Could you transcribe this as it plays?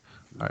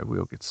All right,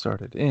 we'll get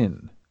started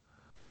in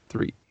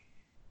three,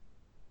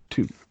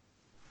 two.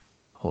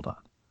 Hold on.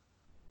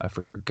 I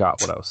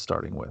forgot what I was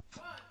starting with.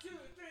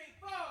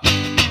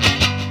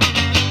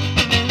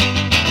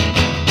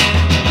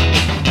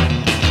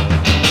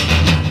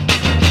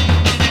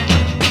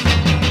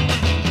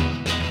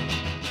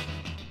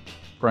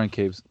 Brian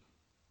Caves,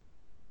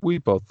 we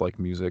both like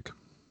music.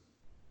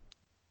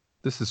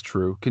 This is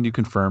true. Can you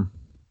confirm?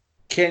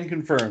 Can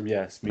confirm,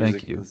 yes. Thank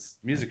Music you. is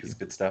Thank music you. is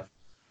good stuff.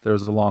 There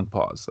was a long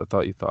pause. I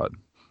thought you thought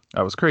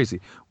I was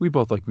crazy. We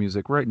both like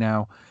music. Right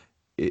now,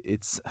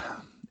 it's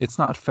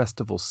not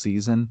festival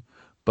season,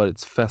 but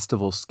it's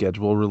festival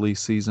schedule release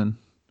season.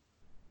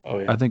 Oh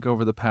I yeah. think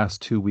over the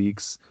past 2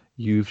 weeks,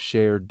 you've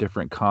shared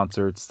different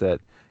concerts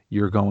that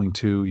you're going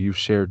to. You've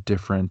shared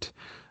different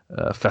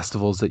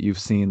festivals that you've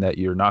seen that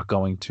you're not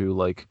going to,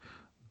 like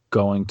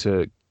going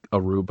to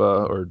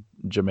Aruba or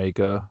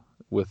Jamaica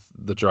with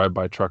the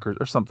drive-by truckers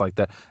or something like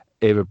that.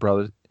 Ava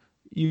Brothers,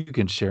 you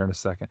can share in a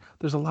second.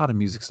 There's a lot of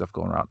music stuff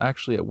going around.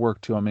 Actually, at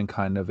work too, I'm in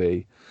kind of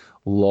a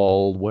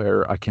lull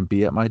where I can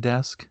be at my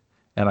desk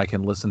and I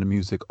can listen to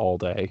music all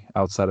day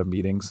outside of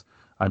meetings.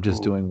 I'm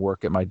just Ooh. doing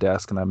work at my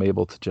desk and I'm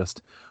able to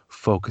just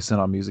focus in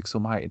on music. So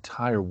my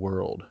entire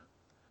world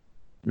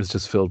is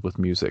just filled with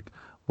music.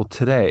 Well,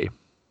 today,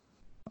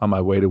 on my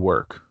way to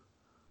work,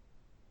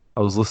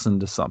 I was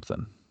listening to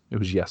something. It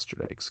was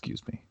yesterday,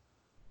 excuse me.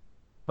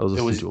 I was It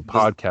listening was to a the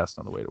podcast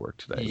on the way to work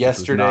today, which was not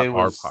yesterday our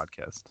was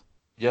podcast.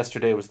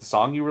 yesterday was the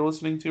song you were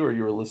listening to, or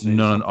you were listening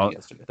to No, no, something no,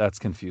 yesterday? that's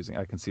confusing.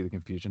 I can see the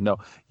confusion. No,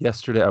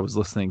 yesterday I was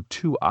listening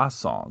to a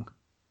song,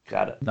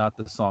 Got it. not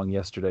the song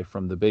yesterday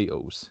from the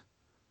Beatles,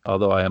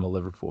 although I am a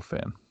Liverpool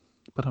fan.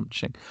 But I'm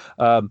ching.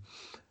 I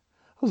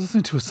was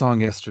listening to a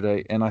song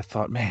yesterday and I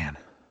thought, man,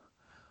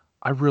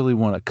 I really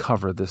want to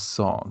cover this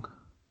song.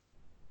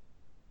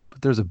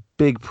 But there's a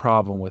big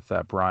problem with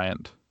that,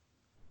 Bryant.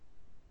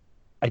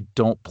 I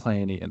don't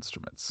play any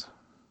instruments.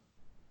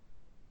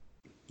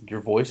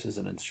 Your voice is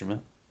an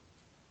instrument.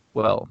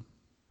 Well,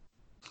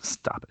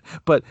 stop it.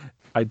 But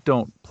I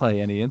don't play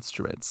any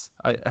instruments.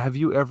 Have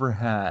you ever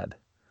had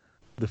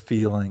the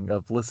feeling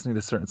of listening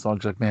to certain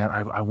songs like, man,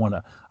 I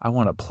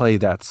wanna play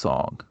that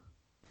song.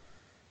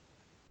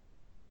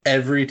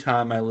 Every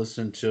time I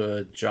listen to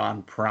a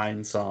John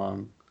Prine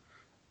song,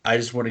 I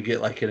just want to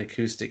get like an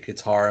acoustic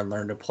guitar and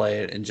learn to play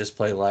it and just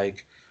play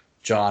like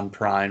John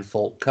Prine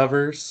folk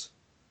covers.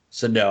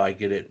 So no, I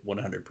get it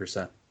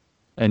 100%.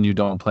 And you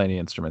don't play any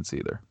instruments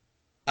either.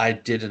 I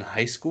did in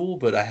high school,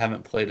 but I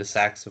haven't played a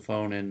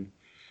saxophone in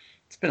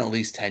it's been at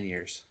least 10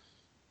 years.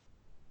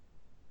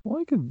 Well,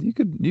 you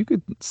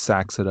could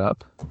sax it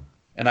up.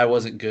 And I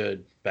wasn't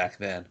good back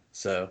then.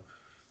 So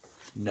I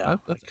no, I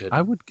I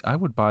couldn't. would I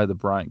would buy the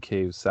Bryant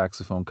Cave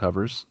saxophone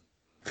covers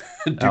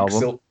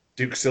album.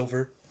 Duke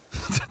Silver.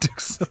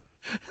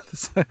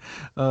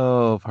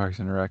 Oh, Parks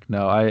and Rec.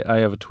 No, I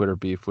have a Twitter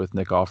beef with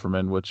Nick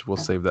Offerman, which we'll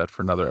save that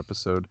for another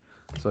episode.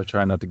 So I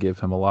try not to give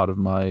him a lot of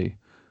my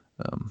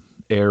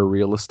air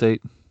real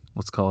estate.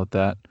 Let's call it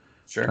that.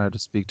 Sure. Try to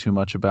speak too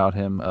much about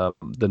him.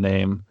 The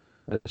name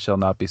shall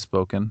not be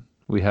spoken.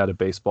 We had a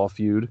baseball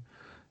feud,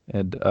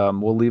 and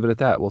we'll leave it at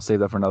that. We'll save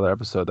that for another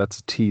episode. That's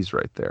a tease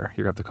right there.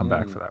 You're gonna have to come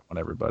back Mm. for that one,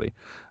 everybody.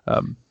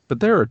 But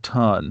there are a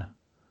ton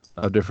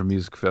of different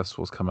music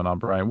festivals coming on,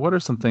 Brian. What are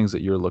some things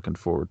that you're looking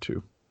forward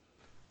to?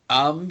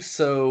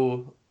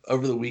 So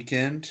over the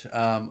weekend,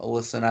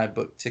 Alyssa and I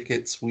booked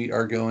tickets. We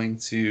are going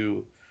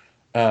to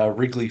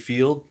Wrigley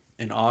Field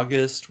in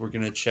August. We're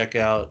going to check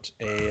out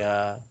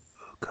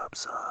Cubs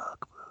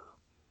suck.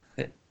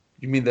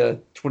 you mean the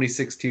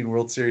 2016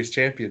 World Series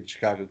champion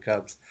Chicago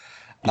Cubs.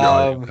 Your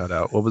audio Um, cut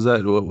out. What was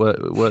that?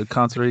 What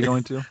concert are you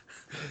going to?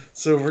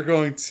 so we're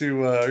going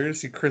to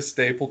see Chris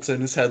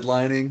Stapleton is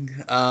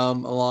headlining,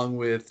 along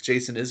with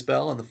Jason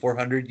Isbell on the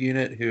 400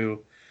 unit,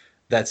 who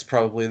that's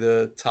probably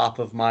the top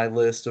of my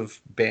list of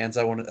bands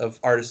I want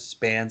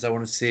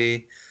to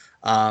see.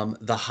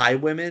 The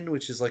Highwomen,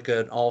 which is like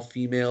an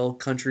all-female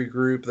country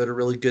group that are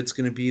really good, is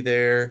going to be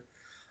there.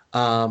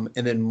 And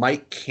then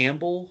Mike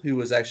Campbell, who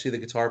was actually the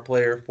guitar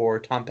player for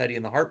Tom Petty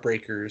and the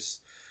Heartbreakers,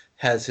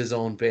 has his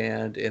own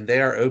band, and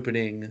they are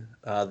opening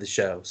the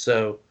show.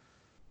 So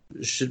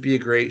it should be a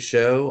great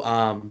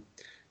show.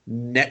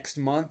 Next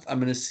month, I'm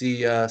going to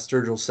see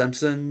Sturgill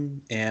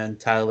Simpson and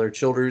Tyler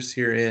Childers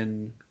here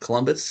in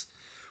Columbus,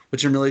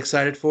 which I'm really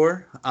excited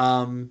for.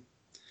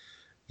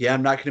 Yeah,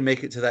 I'm not going to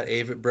make it to that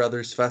Avett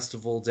Brothers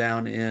Festival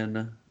down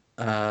in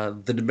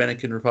the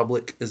Dominican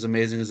Republic, as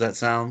amazing as that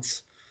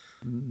sounds.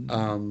 Mm,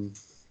 Um,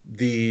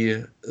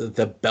 the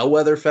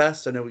Bellwether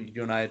Fest. I know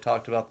you and I had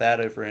talked about that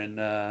over in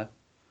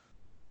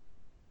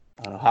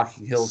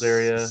Hocking Hills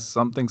area.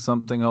 something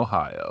something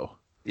Ohio.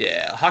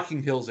 Yeah,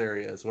 Hocking Hills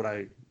area is what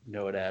I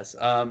know it as.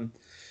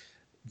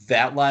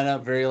 That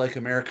lineup very like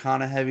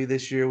Americana heavy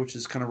this year, which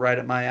is kind of right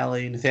up my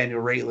alley.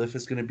 Nathaniel Rateliff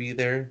is going to be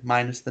there,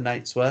 minus the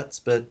Night Sweats,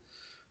 but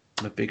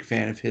I'm a big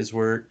fan of his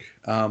work,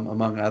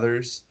 among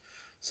others.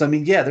 So I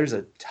mean, yeah, there's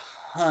a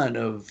ton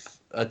of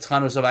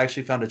stuff. I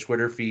actually found a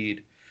Twitter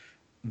feed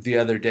the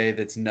other day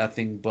that's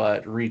nothing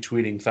but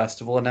retweeting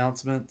festival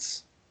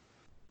announcements.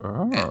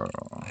 Oh.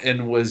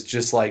 and was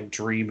just like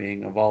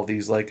dreaming of all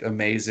these like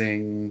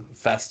amazing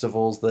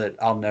festivals that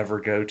I'll never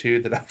go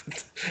to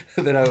that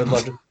that I would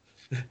love to.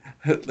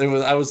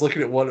 I was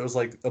looking at what it was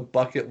like a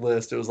bucket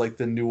list. It was like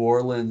the New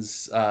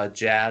Orleans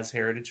Jazz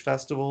Heritage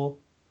Festival,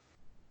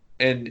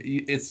 and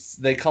it's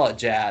they call it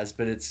jazz,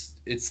 but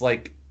it's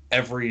like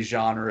every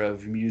genre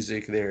of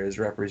music there is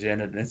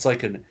represented, and it's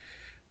like a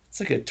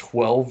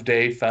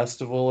 12-day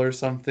festival or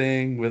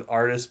something with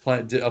artists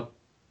playing a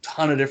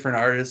ton of different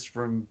artists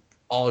from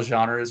all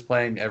genres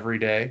playing every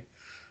day. It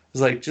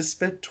was like just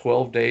spent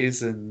 12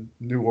 days in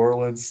New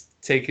Orleans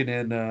taking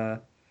in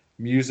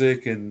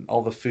music and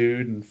all the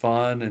food and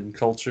fun and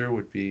culture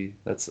would be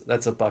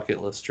that's a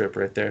bucket list trip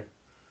right there.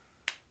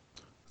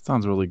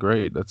 Sounds really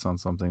great. That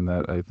sounds something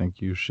that I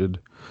think you should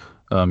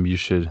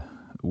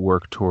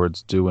work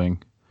towards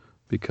doing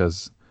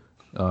because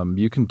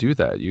you can do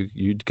that.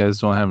 You guys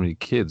don't have any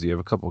kids. You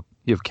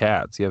have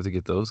cats. You have to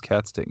get those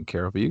cats taken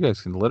care of. But you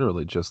guys can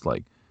literally just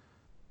like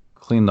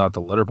clean out the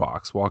litter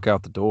box, walk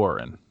out the door,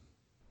 and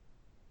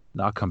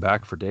not come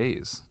back for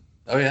days.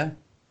 Oh yeah.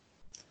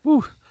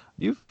 Whew.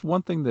 You've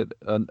one thing that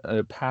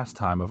a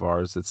pastime of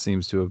ours that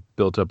seems to have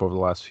built up over the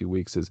last few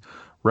weeks is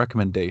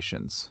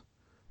recommendations.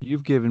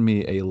 You've given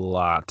me a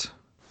lot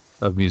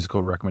of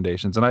musical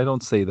recommendations, and I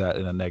don't say that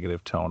in a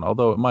negative tone,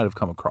 although it might have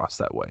come across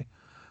that way.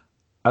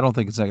 I don't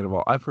think it's negative at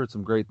all. I've heard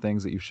some great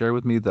things that you shared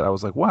with me that I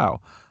was like,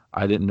 wow,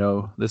 I didn't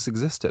know this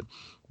existed.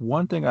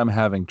 One thing I'm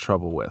having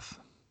trouble with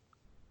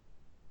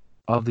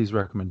of these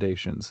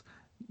recommendations,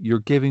 you're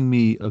giving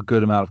me a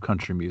good amount of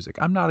country music.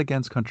 I'm not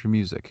against country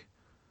music.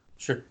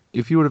 Sure.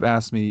 If you would have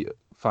asked me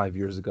 5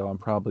 years ago, I'm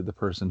probably the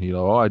person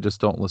oh, I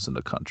just don't listen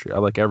to country. I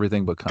like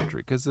everything but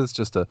country because it's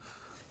just a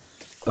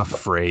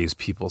phrase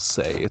people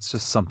say. It's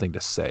just something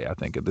to say, I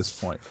think, at this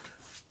point.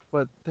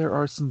 But there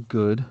are some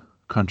good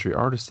country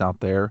artists out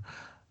there,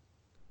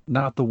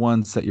 not the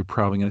ones that you're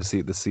probably going to see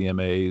at the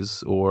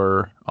CMAs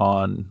or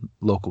on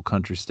local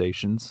country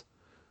stations.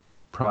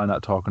 Probably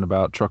not talking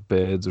about truck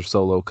beds or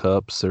solo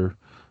cups or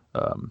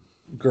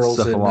Girls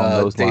stuff in along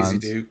those Daisy lines.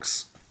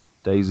 Dukes.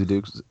 Daisy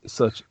Dukes,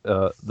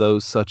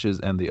 those such as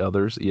and the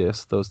others,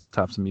 yes, those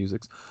types of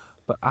musics.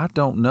 But I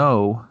don't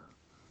know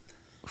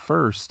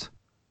first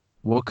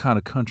what kind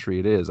of country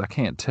it is. I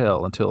can't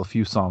tell until a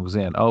few songs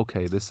in.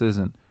 Okay, this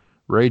isn't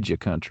Ragia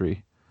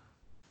country,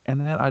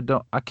 and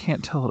then I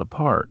can't tell it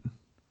apart.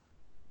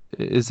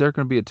 Is there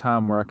going to be a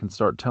time where I can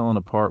start telling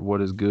apart what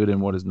is good and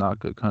what is not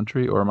good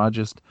country, or am I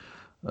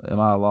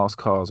a lost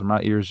cause? Are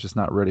my ears just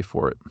not ready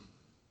for it?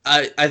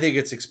 I think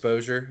it's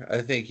exposure. I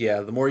think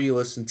yeah, the more you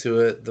listen to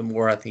it, the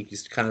more I think you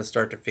kind of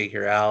start to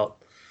figure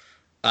out,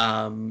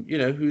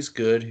 who's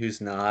good, who's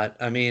not.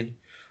 I mean,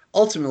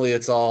 ultimately,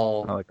 it's I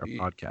all like our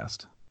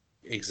podcast.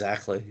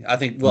 exactly. I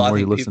think. The Well, I more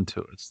you think listen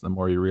to it, the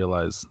more you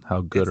realize how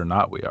good it's, or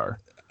not we are.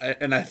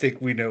 and I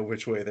think we know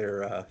which way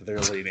they're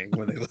leaning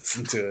when they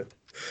listen to it.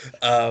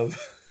 Um,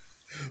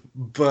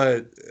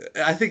 but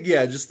I think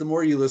yeah, just the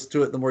more you listen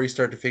to it, the more you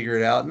start to figure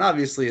it out. And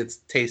obviously, it's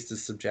taste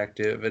is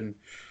subjective, and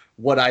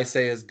what I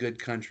say is good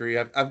country.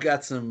 I've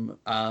got some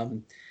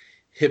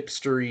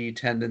hipstery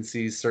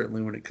tendencies,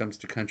 certainly when it comes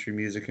to country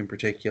music in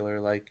particular.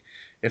 Like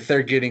if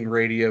they're getting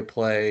radio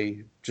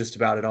play just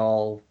about at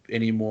all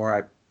anymore,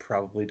 I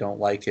probably don't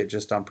like it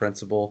just on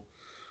principle,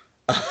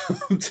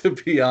 to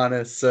be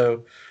honest.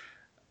 So,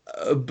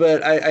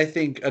 but I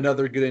think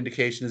another good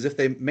indication is if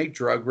they make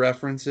drug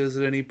references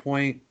at any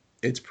point,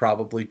 it's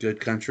probably good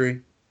country.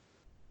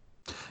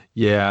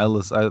 Yeah,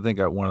 I think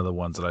one of the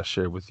ones that I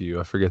shared with you,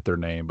 I forget their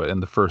name, but in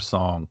the first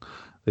song,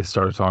 they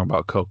started talking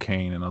about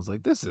cocaine, and I was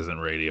like, this isn't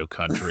radio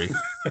country.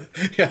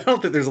 Yeah, I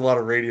don't think there's a lot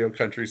of radio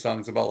country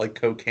songs about like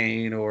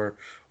cocaine or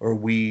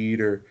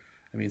weed or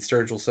I mean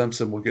Sturgill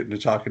Simpson will get into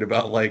talking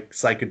about like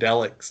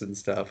psychedelics and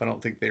stuff. I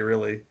don't think they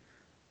really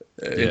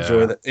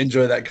Yeah,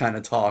 enjoy that kind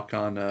of talk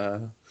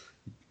on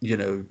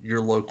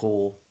your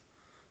local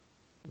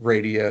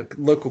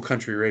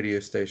country radio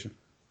station.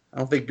 I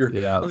don't think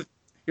yeah.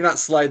 you're not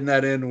sliding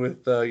that in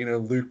with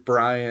Luke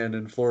Bryan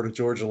and Florida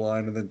Georgia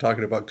Line and then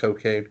talking about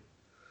cocaine.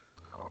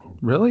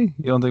 Really?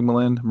 You don't think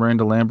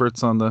Miranda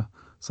Lambert's on the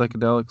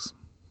psychedelics?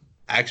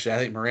 Actually, I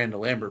think Miranda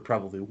Lambert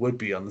probably would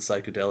be on the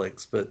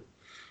psychedelics, but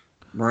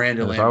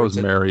Miranda And if I was Lambert's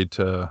at married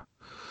to,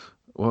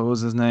 what was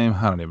his name?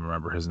 I don't even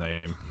remember his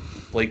name.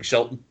 Blake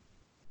Shelton.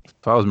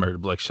 If I was married to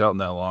Blake Shelton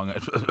that long,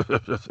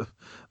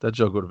 that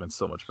joke would have been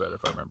so much better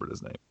if I remembered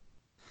his name.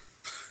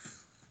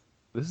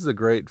 This is a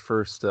great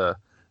first.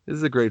 This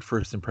is a great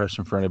first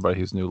impression for anybody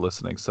who's new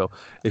listening. So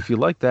if you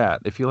like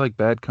that, if you like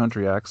bad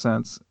country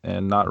accents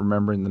and not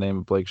remembering the name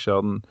of Blake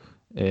Shelton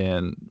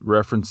and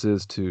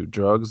references to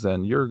drugs,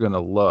 then you're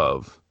gonna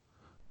love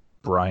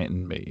Bryant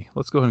and Me.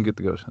 Let's go ahead and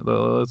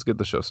let's get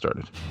the show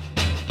started.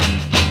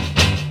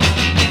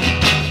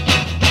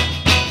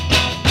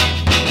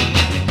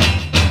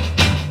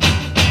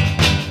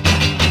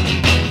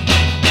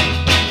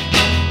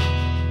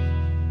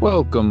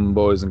 Welcome,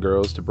 boys and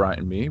girls, to Bryant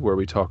and Me, where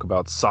we talk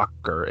about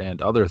soccer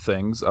and other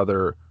things,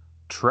 other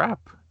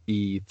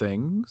trap-y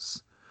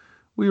things.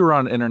 We were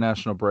on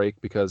international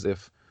break because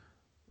if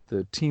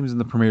the teams in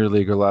the Premier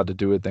League are allowed to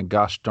do it, then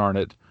gosh darn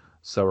it,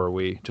 so are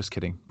we. Just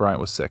kidding. Bryant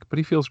was sick, but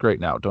he feels great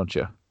now, don't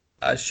you?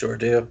 I sure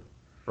do.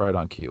 Right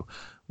on cue.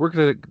 We're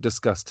going to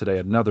discuss today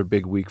another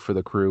big week for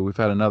the Crew. We've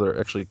had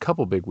actually a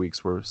couple big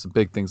weeks where some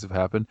big things have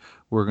happened.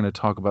 We're going to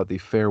talk about the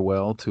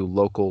farewell to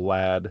local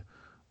lad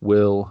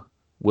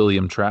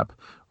William Trapp.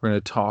 We're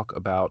going to talk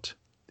about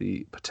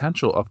the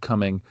potential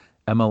upcoming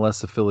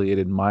MLS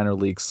affiliated minor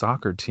league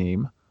soccer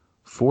team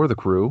for the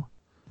Crew.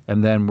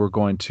 And then we're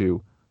going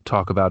to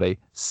talk about a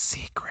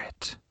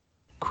secret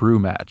Crew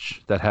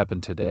match that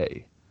happened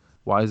today.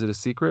 Why is it a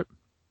secret?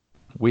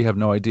 We have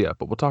no idea,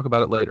 but we'll talk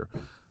about it later.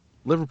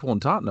 Liverpool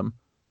and Tottenham,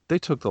 they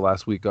took the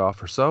last week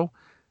off or so.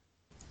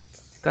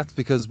 That's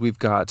because we've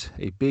got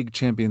a big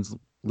Champions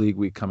League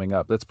week coming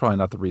up. That's probably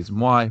not the reason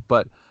why,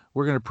 but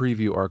we're going to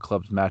preview our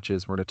club's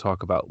matches. We're going to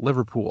talk about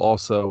Liverpool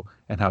also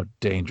and how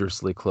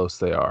dangerously close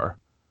they are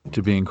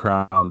to being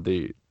crowned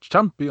the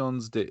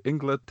Champions de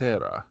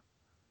Inglaterra,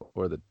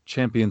 or the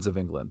Champions of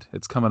England.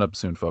 It's coming up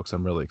soon, folks.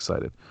 I'm really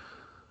excited.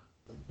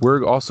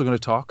 We're also going to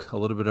talk a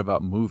little bit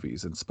about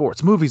movies and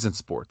sports. Movies and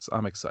sports.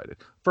 I'm excited.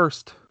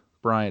 First,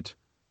 Bryant,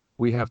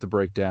 we have to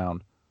break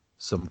down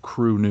some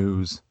Crew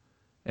news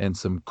and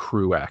some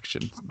Crew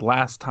action.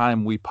 Last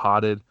time we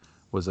potted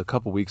was a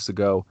couple weeks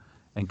ago,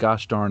 and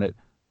gosh darn it,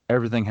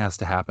 everything has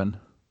to happen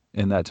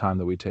in that time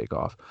that we take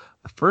off.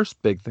 The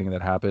first big thing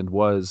that happened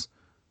was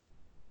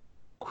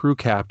Crew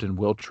captain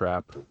Will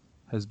Trapp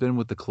has been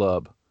with the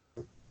club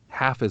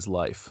half his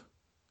life,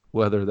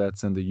 whether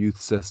that's in the youth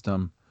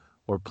system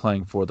or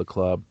playing for the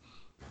club.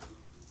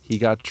 He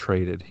got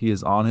traded. He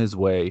is on his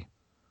way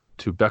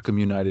to Beckham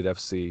United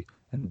FC,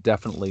 and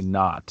definitely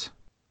not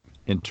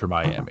Inter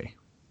Miami,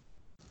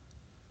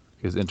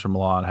 because Inter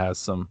Milan has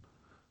some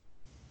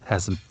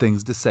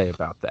things to say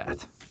about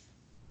that.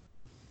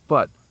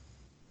 But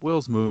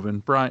Will's moving.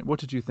 Bryant, what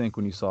did you think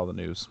when you saw the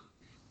news?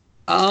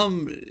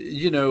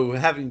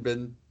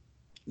 Having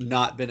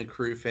not been a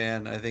Crew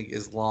fan, I think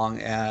as long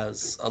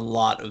as a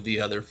lot of the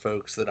other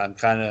folks that I'm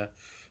kind of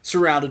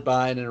surrounded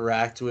by and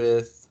interact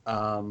with,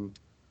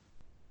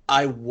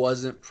 I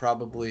wasn't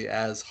probably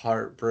as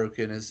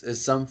heartbroken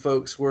as some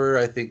folks were.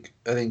 I think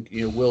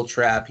Will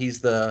Trapp, he's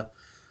the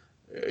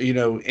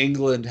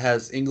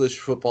English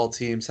football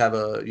teams have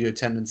a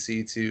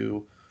tendency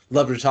to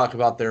love to talk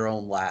about their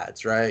own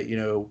lads, right?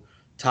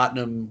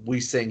 Tottenham,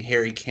 we sing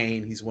Harry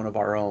Kane, he's one of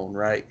our own,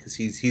 right? Because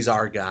he's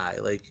our guy.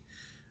 Like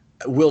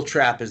Will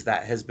Trapp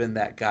has been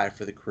that guy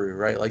for the Crew,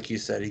 right? Like you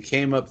said, he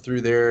came up through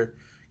their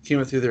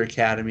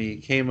academy,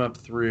 came up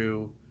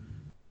through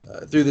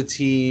the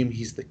team.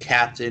 He's the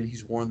captain.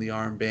 He's worn the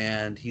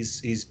armband.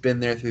 He's been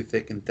there through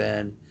thick and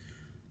thin.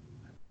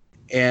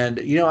 And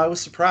I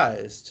was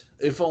surprised.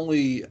 If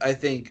only, I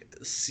think,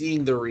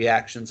 seeing the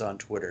reactions on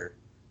Twitter,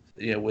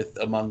 with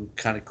among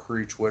kind of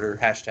Crew Twitter,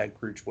 hashtag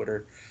Crew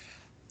Twitter,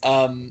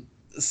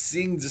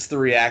 seeing just the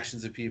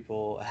reactions of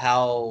people,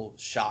 how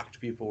shocked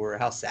people were,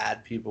 how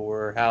sad people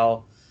were,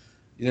 how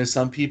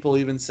some people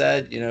even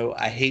said,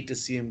 I hate to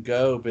see him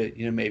go, but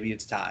maybe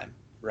it's time,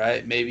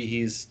 right? Maybe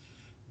he's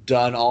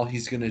done all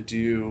he's going to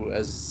do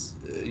as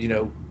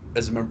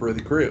a member of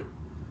the Crew.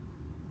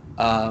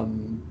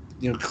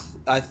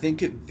 I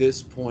think at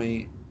this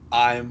point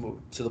I'm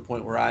to the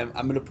point where I'm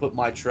going to put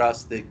my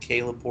trust that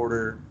Caleb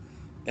Porter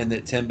and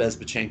that Tim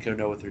Bezbatchenko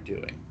know what they're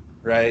doing,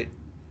 right?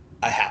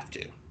 I have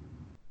to.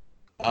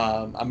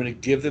 I'm going to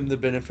give them the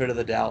benefit of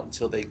the doubt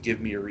until they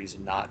give me a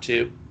reason not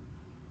to.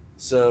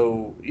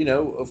 So,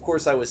 of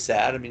course I was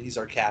sad. I mean, he's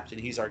our captain,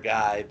 he's our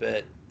guy,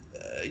 but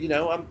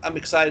I'm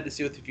excited to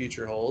see what the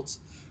future holds.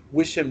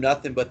 Wish him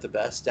nothing but the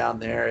best down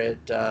there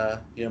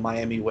at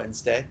Miami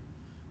Wednesday,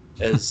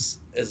 as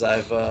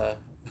I've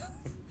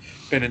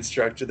been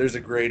instructed. There's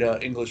a great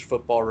English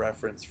football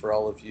reference for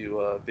all of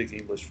you big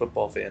English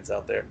football fans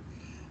out there.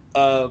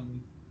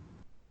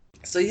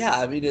 So yeah,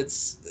 I mean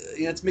it's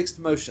mixed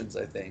emotions.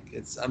 I think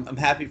I'm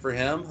happy for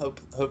him.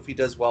 Hope he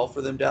does well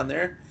for them down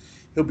there.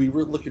 He'll be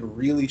looking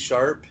really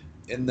sharp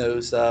in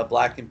those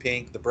black and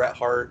pink, the Bret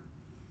Hart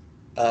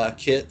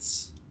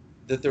kits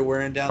that they're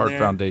wearing down there. Hart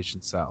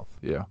Foundation South,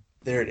 yeah.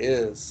 There it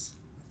is.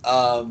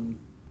 What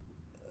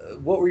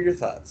were your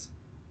thoughts?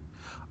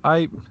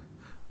 I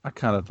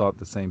kind of thought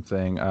the same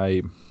thing.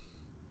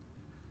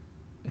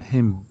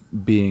 Him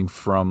being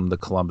from the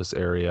Columbus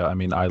area, I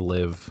mean, I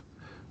live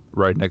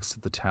right next to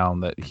the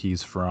town that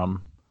he's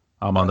from.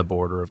 I'm on the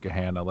border of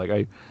Gahanna.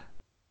 Like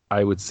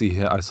I would see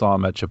him. I saw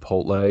him at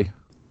Chipotle,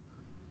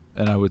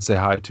 and I would say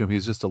hi to him.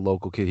 He's just a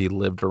local kid. He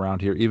lived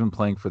around here, even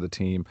playing for the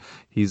team.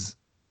 He's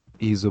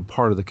a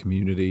part of the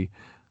community.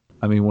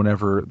 I mean,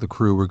 whenever the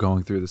Crew were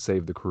going through the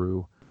Save the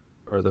Crew,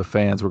 or the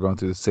fans were going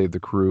through the Save the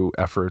Crew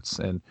efforts,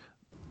 and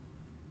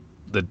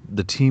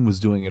the team was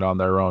doing it on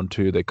their own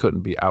too. They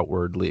couldn't be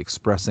outwardly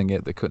expressing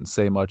it. They couldn't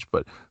say much,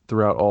 but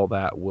throughout all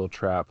that, Will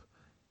Trapp,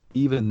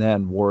 even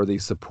then, wore the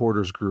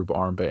supporters group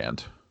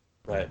armband.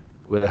 Right.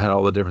 It had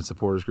all the different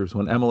supporters groups.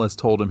 When MLS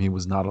told him he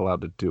was not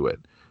allowed to do it,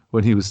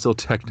 when he was still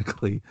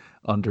technically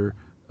under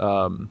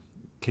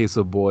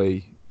Queso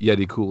Boy,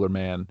 Yeti Cooler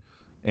Man,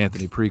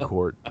 Anthony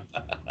Precourt,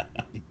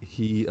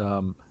 he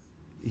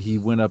he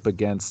went up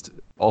against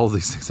all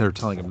these things that are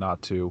telling him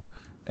not to,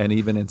 and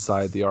even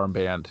inside the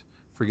armband,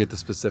 forget the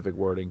specific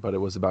wording, but it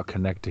was about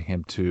connecting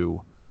him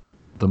to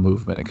the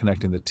movement and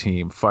connecting the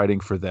team, fighting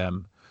for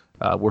them.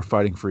 We're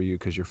fighting for you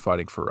because you're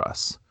fighting for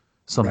us.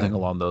 Something Right.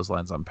 along those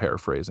lines. I'm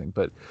paraphrasing,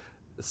 but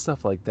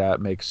stuff like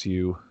that makes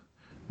you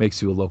a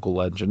local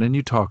legend. And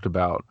you talked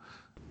about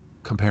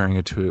comparing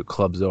it to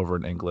clubs over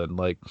in England,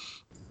 like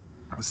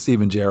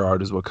Steven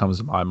Gerrard is what comes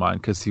to my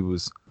mind because he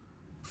was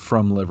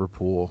from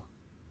Liverpool,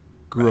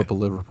 grew Right. up a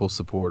Liverpool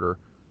supporter,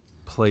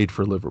 played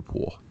for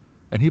Liverpool,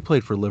 and he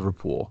played for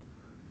Liverpool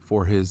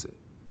for his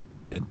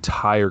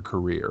entire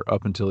career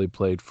up until he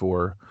played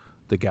for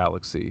the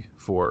Galaxy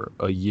for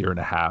a year and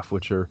a half,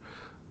 which are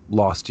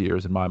lost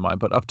years in my mind.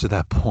 But up to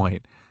that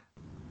point,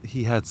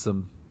 he had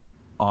some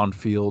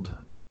on-field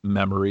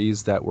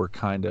memories that were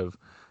kind of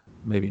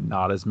maybe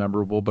not as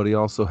memorable, but he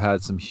also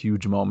had some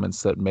huge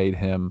moments that made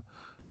him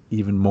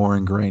even more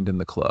ingrained in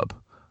the club.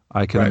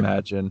 I can Right.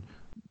 imagine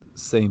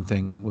same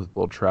thing with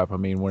Will Trapp. I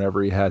mean,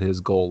 whenever he had his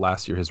goal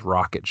last year, his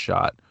rocket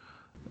shot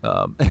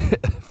um,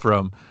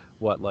 from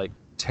what like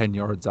 10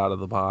 yards out of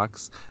the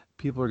box,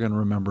 people are going to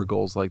remember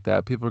goals like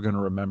that. People are going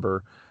to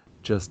remember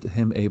just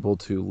him able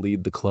to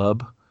lead the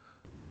club.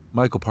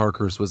 Michael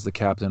Parkhurst was the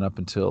captain up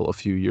until a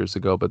few years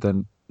ago, but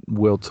then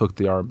Will took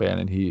the armband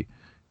and he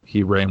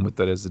ran with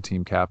it as the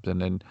team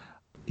captain, and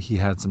he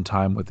had some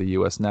time with the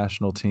U.S.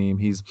 national team.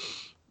 He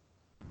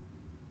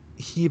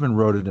even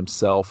wrote it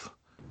himself.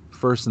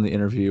 First in the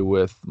interview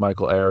with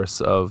Michael Aris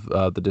of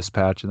the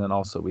Dispatch, and then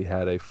also we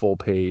had a full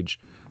page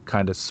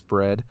kind of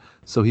spread.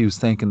 So he was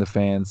thanking the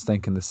fans,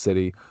 thanking the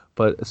city,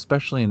 but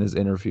especially in his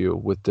interview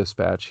with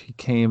Dispatch, he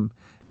came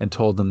and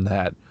told them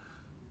that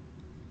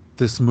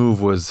this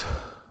move was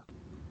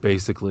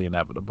basically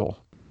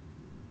inevitable,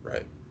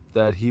 Right.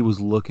 that he was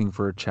looking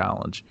for a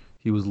challenge.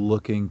 He was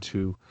looking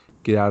to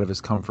get out of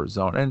his comfort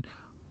zone. And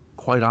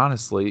quite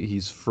honestly,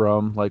 he's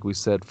from, like we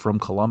said, from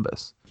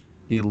Columbus.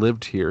 He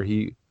lived here.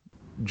 He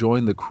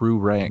joined the Crew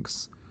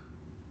ranks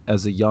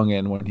as a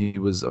youngin when he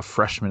was a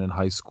freshman in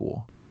high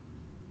school.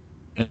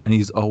 And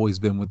he's always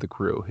been with the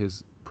Crew.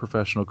 His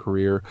professional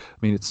career, I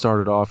mean, it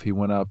started off, he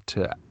went up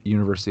to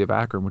University of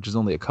Akron, which is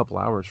only a couple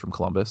hours from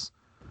Columbus,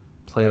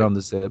 played Right. on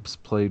the Zips,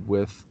 played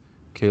with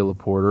Caleb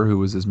Porter, who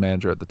was his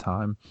manager at the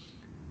time,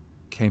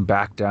 came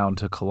back down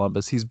to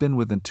Columbus. He's been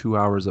within 2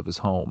 hours of his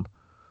home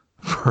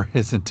for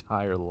his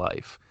entire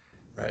life.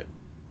 Right.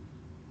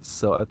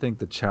 So I think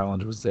the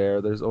challenge was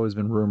there. There's always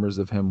been rumors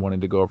of him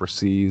wanting to go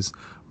overseas,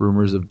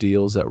 rumors of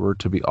deals that were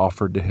to be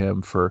offered to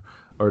him for,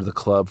 or the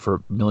club for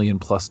 $1 million+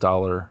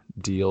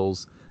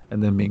 deals,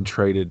 and then being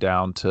traded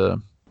down to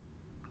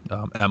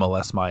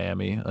MLS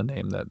Miami, a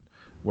name that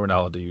we're not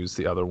allowed to use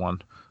the other one.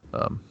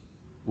 Um,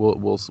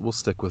 we'll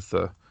stick with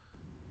the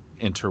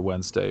Inter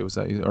Wednesday. Was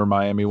that or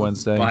Miami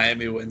Wednesday?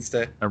 Miami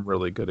Wednesday. I'm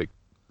really good at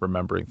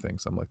remembering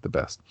things. I'm like the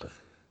best.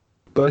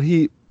 But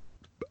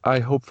I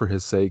hope for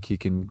his sake he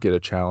can get a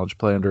challenge,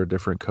 play under a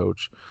different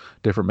coach,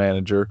 different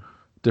manager,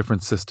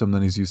 different system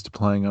than he's used to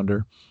playing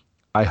under.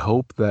 I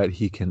hope that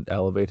he can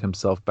elevate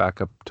himself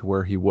back up to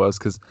where he was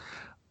because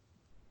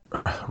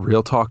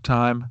real talk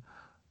time,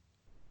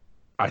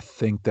 I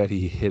think that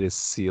he hit his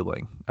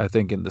ceiling. I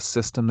think in the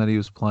system that he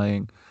was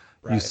playing,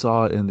 you Right.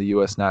 saw it in the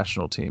U.S.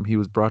 national team. He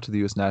was brought to the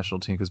U.S. national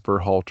team because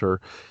Berhalter,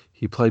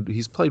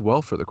 he's played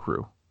well for the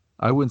Crew.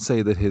 I wouldn't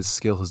say that his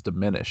skill has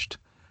diminished.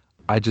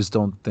 I just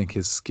don't think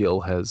his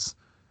skill has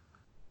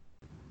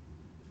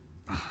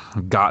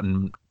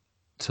gotten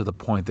to the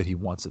point that he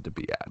wants it to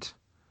be at.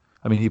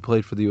 I mean, he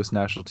played for the U.S.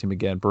 national team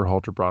again.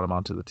 Berhalter brought him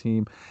onto the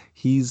team.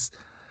 He's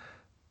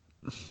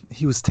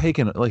he was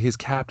taken like his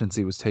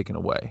captaincy was taken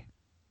away.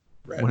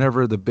 Right.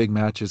 Whenever the big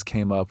matches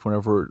came up,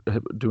 whenever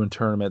doing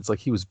tournaments, like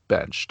he was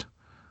benched.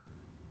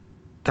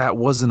 That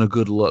wasn't a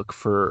good look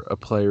for a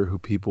player who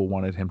people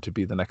wanted him to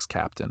be the next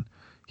captain.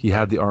 He Right.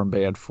 had the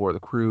armband for the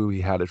Crew,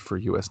 he had it for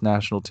U.S.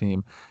 national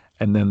team,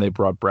 and then they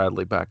brought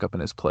Bradley back up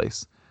in his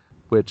place,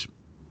 which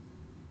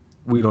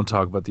we don't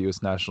talk about the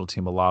U.S. national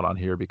team a lot on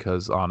here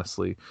because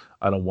honestly,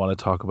 I don't want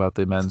to talk about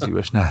the men's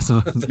U.S.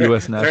 national Very,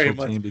 U.S. very national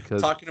much team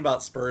because talking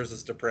about Spurs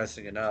is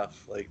depressing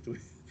enough. Like,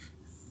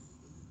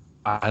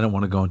 I don't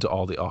want to go into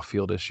all the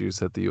off-field issues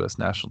that the U.S.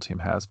 national team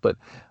has. But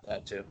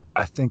that too.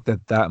 I think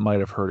that that might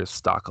have hurt his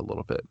stock a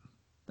little bit,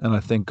 and I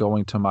think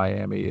going to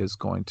Miami is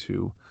going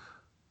to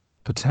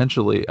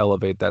potentially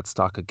elevate that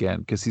stock again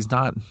because he's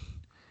not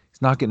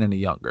getting any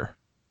younger.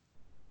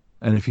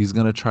 And if he's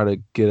going to try to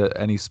get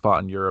any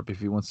spot in Europe, if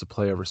he wants to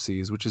play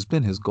overseas, which has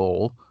been his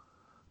goal,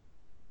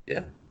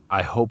 Yeah.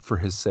 I hope for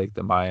his sake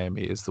that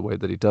Miami is the way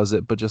that he does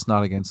it, but just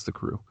not against the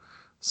Crew.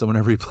 So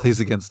whenever he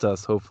plays against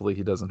us, hopefully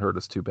he doesn't hurt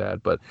us too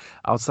bad. But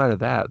outside of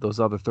that, those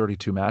other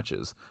 32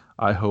 matches,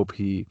 I hope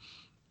he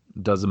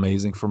does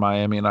amazing for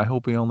Miami, and I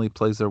hope he only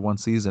plays there one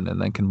season and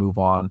then can move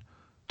on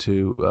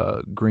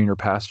to greener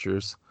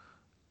pastures.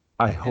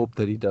 I And hope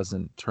that he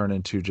doesn't turn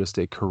into just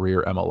a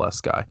career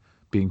MLS guy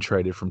being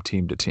traded from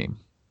team to team.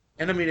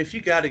 and I mean, if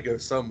you got to go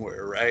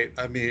somewhere, right?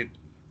 I mean,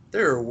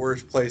 there are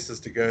worse places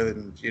to go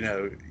than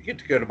you get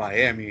to go to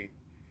Miami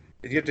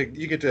You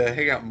get to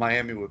hang out in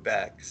Miami with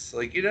Bex.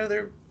 Like,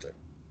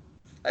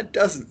 that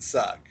doesn't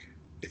suck.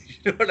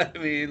 You know what I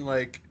mean?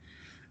 Like,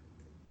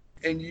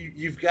 and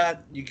you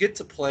get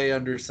to play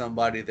under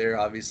somebody there,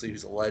 obviously,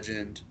 who's a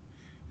legend,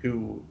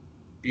 who,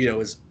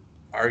 is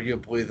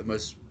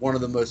arguably one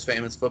of the most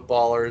famous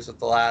footballers of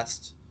the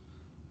last,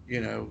 you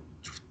know,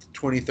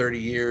 20, 30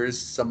 years.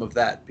 Some of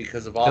that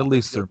because of At off the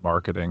least field. they're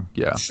marketing.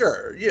 Yeah.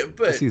 Sure, yeah,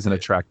 Because but he's an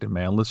attractive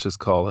man. Let's just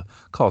call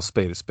a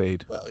spade a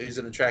spade. well, he's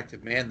an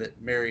attractive man that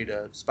married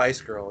a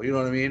Spice Girl. You know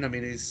what I mean? I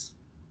mean, he's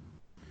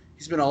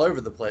been all over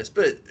the place,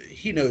 but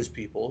he knows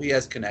people. He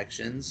has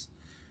connections.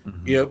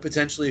 Hmm.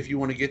 Potentially if you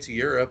want to get to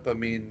Europe, I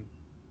mean,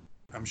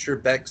 I'm sure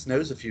Bex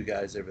knows a few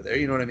guys over there.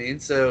 You know what I mean?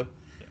 So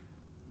Yeah.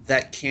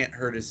 that can't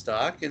hurt his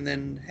stock. And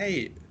then,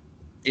 hey,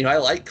 I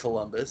like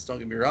Columbus. Don't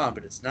get me wrong,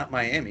 but it's not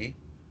Miami.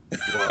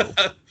 Whoa.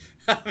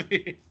 I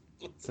mean,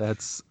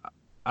 That's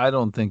I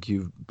don't think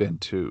you've been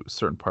to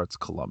certain parts of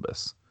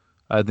Columbus.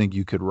 I think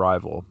you could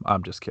rival.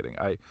 I'm just kidding.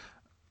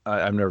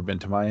 I've never been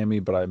to Miami,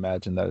 but I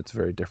imagine that it's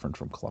very different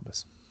from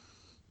Columbus.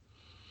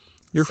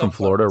 You're from somewhat.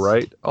 Florida,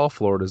 right? All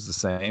Florida's the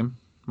same.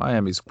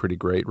 Miami's pretty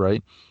great,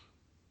 right?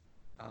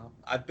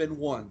 I've been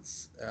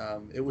once.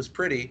 It was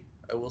pretty.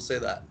 I will say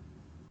that.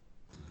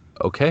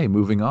 Okay,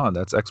 moving on.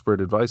 That's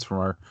expert advice from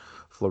our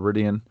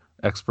Floridian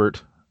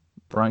expert,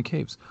 Brian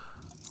Caves.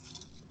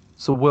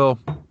 So, Will,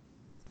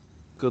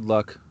 good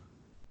luck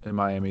in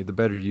Miami. The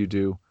better you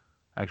do,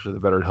 actually, the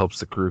better it helps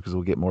the crew because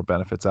we'll get more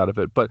benefits out of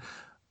it. But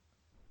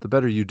the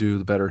better you do,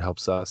 the better it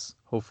helps us.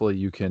 Hopefully,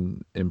 you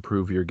can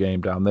improve your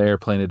game down there,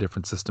 playing a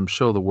different system,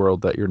 show the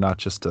world that you're not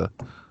just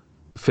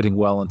fitting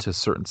well into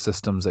certain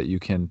systems, that you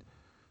can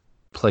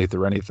play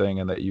through anything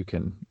and that you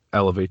can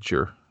elevate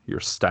your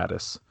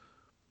status.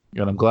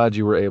 And I'm glad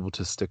you were able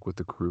to stick with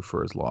the crew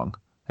for as long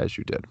as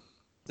you did.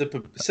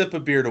 Sip a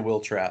beer to Will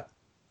Trap.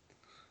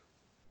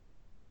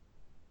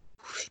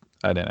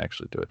 I didn't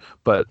actually do it,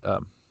 but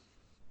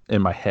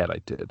in my head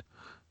I did,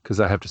 because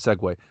I have to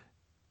segue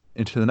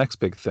into the next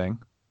big thing.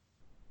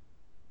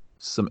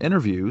 Some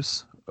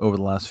interviews over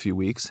the last few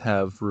weeks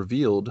have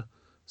revealed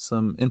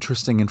some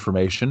interesting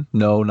information.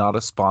 No, not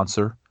a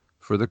sponsor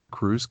for the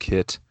cruise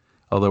kit,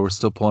 although we're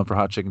still pulling for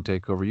Hot Chicken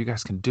Takeover. You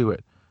guys can do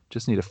it.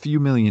 Just need a few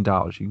 $1 million.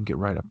 You can get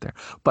right up there.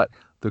 But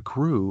the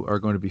crew are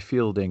going to be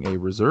fielding a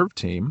reserve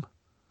team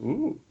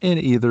Ooh. in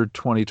either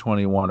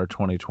 2021 or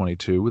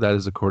 2022. That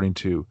is according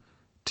to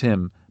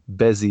Tim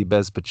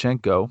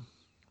Bezpachenko.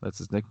 That's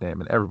his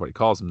nickname, and everybody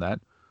calls him that.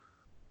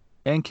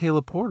 And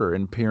Caleb Porter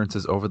in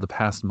appearances over the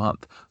past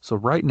month. So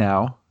right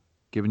now,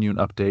 giving you an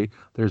update,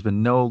 there's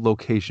been no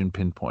location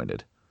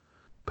pinpointed.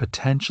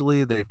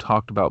 Potentially, they've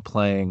talked about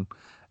playing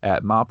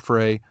at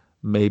Mopfre,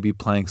 maybe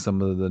playing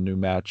some of the new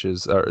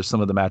matches or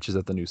some of the matches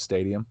at the new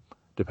stadium,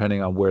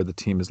 depending on where the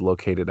team is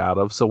located out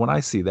of. So when I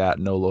see that,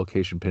 no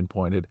location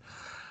pinpointed,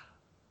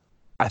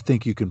 I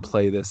think you can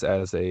play this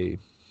as a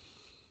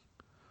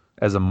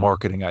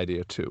marketing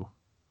idea too.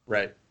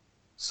 Right.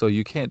 So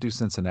you can't do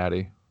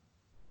Cincinnati.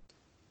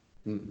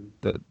 Mm-mm.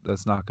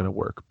 That's not going to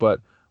work. But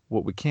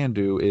what we can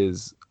do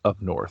is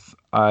up north.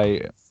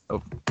 I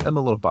am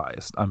a little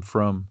biased. I'm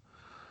from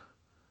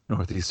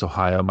Northeast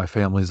Ohio. My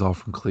family's all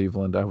from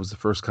Cleveland. I was the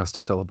first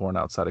Costello born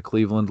outside of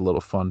Cleveland. A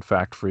little fun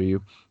fact for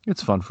you.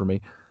 It's fun for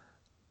me.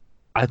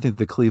 I think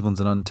that Cleveland's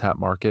an untapped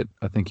market.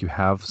 I think you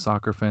have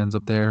soccer fans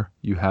up there.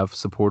 You have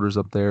supporters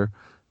up there.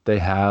 They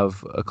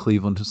have a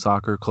Cleveland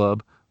soccer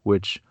club,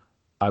 which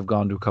I've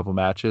gone to a couple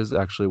matches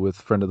actually with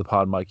friend of the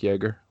pod, Mike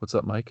Yeager. What's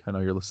up, Mike? I know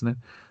you're listening.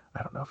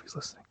 I don't know if he's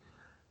listening.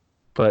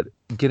 But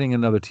getting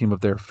another team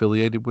up there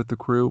affiliated with the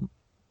crew,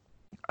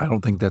 I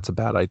don't think that's a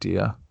bad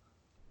idea.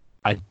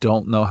 I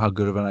don't know how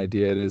good of an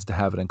idea it is to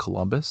have it in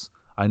Columbus.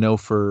 I know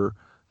for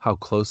how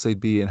close they'd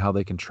be and how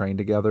they can train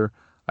together,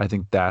 I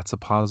think that's a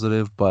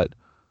positive, but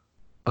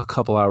a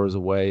couple hours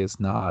away is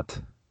not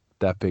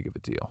that big of a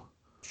deal.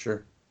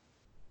 Sure.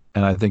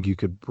 And I think you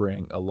could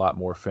bring a lot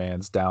more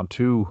fans down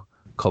to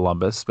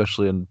Columbus,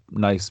 especially a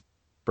nice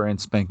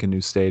brand spanking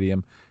new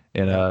stadium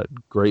in Right. a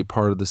great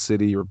part of the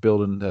city. You're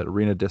building the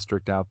arena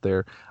district out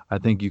there. I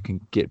think you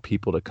can get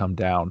people to come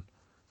down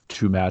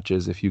to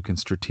matches if you can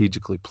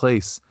strategically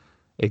place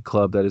a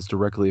club that is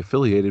directly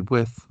affiliated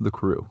with the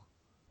crew.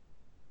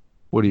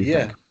 What do you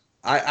Yeah. think?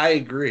 I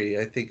agree.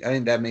 I think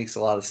that makes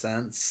a lot of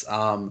sense.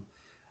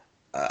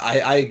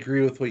 I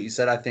agree with what you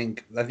said. I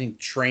think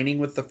training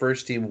with the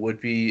first team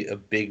would be a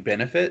big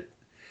benefit.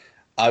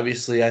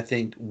 Obviously, I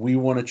think we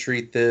want to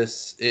treat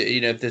this.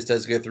 If this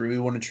does go through, we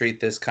want to treat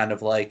this kind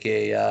of like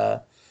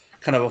a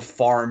kind of a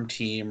farm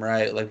team,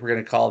 right? Like we're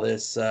going to call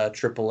this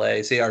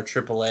AAA, say our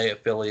AAA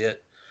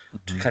affiliate,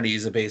 to Hmm. kind of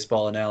use a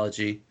baseball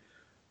analogy.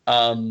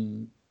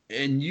 Um,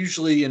 and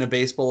usually in a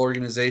baseball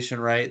organization,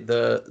 right,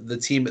 the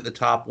team at the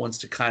top wants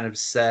to kind of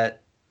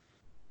set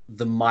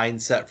the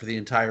mindset for the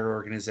entire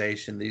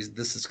organization.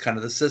 This is kind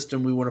of the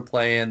system we want to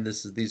play in.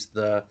 These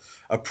the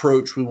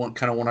approach we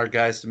want our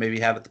guys to maybe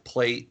have at the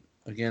plate.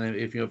 Again,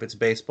 if it's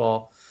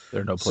baseball.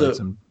 There are no plates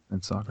So,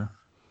 in soccer.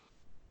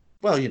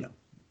 well,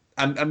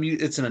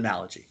 it's an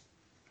analogy.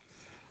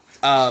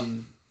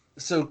 Um,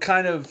 So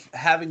kind of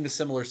having a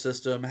similar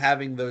system,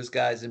 having those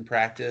guys in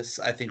practice,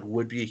 I think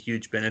would be a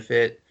huge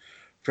benefit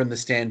from the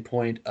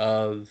standpoint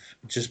of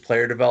just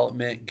player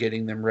development,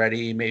 getting them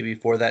ready maybe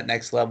for that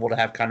next level to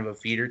have kind of a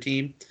feeder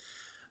team.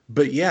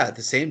 But yeah, at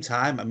the same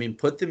time, I mean,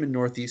 put them in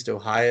Northeast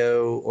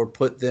Ohio or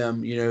put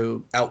them,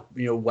 out,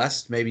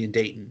 west, maybe in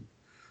Dayton,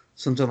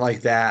 something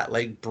like that.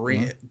 Like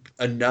bring Mhm.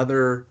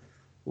 another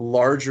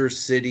larger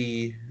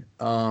city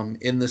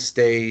in the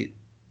state,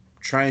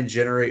 try and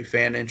generate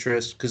fan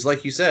interest. Because,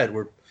 like you said,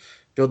 we're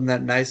building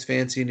that nice,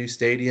 fancy new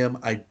stadium.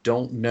 I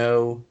don't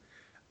know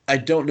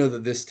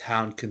that this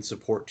town can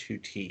support two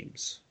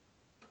teams.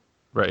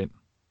 Right.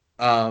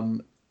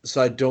 Um, so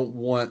I don't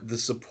want the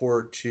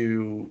support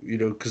to,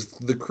 because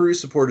the crew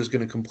support is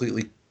going to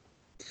completely,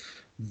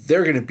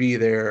 they're going to be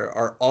there.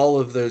 Are all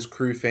of those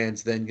crew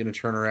fans then going to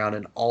turn around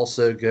and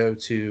also go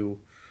to,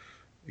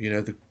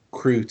 the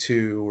crew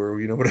two or,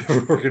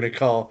 whatever we're going to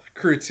call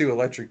crew two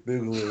Electric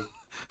Boogaloo?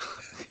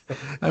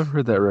 I've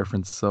heard that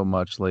reference so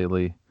much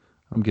lately.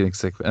 I'm getting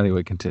sick.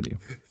 Anyway, continue.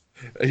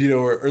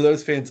 Are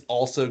those fans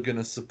also going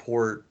to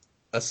support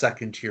a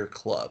second tier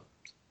club?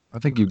 I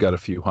think you've got a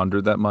few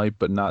hundred that might,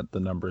 but not the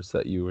numbers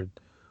that you would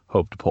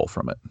hope to pull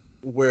from it.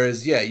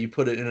 Whereas, yeah, you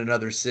put it in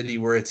another city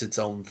where it's its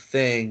own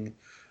thing,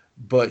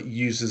 but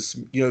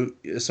uses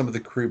some of the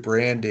crew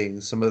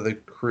branding, some of the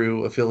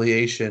crew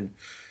affiliation.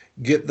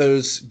 Get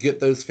those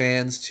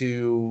fans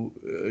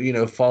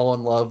to fall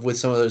in love with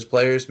some of those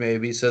players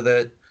maybe, so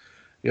that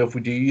if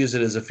we do use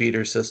it as a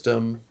feeder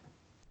system,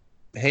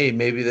 hey,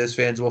 maybe those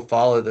fans will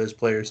follow those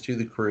players to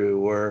the crew,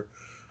 or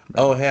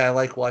Right. oh, hey, I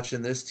like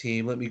watching this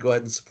team. Let me go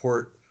ahead and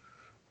support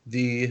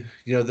the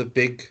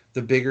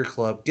bigger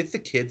club. Get the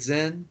kids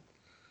in,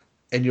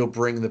 and you'll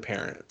bring the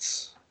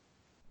parents.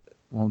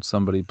 Won't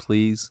somebody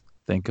please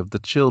think of the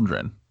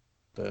children,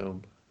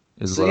 Boom.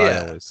 is So what I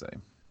yeah, always say.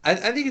 I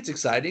think it's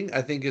exciting.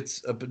 I think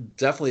it's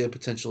definitely a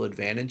potential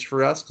advantage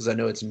for us because I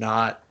know it's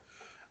not.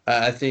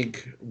 I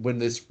think when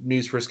this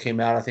news first came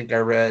out, I think I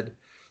read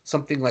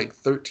something like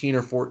 13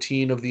 or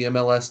 14 of the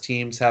MLS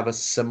teams have a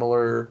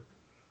similar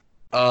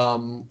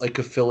like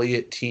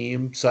affiliate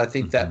team. So I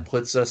think Hmm. that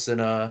puts us in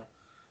a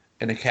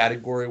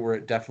category where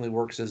it definitely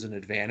works as an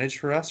advantage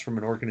for us from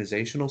an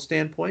organizational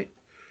standpoint.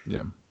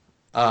 Yeah.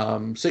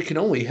 So it can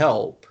only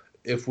help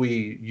if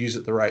we use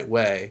it the right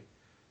way.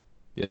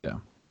 Yeah.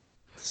 And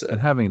So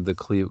having the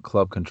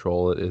club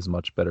control it is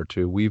much better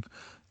too. We've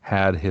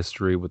had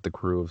history with the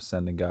crew of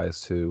sending guys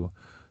to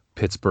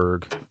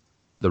Pittsburgh,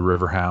 the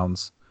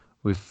Riverhounds.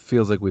 We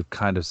feels like we've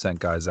kind of sent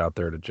guys out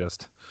there to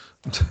just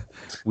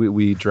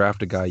we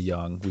draft a guy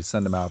young, we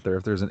send him out there.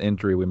 If there's an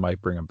injury, we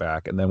might bring him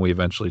back, and then we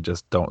eventually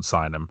just don't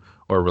sign him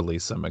or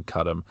release him and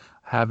cut him.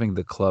 Having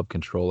the club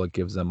control it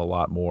gives them a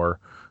lot more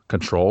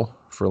control,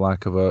 for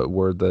lack of a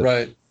word that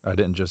right, I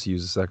didn't just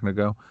use a second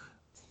ago.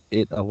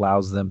 It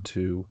allows them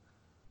to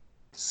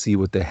see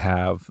what they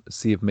have,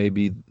 see if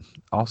maybe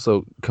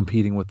also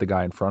competing with the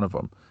guy in front of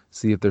them,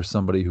 see if there's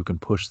somebody who can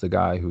push the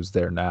guy who's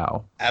there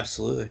now.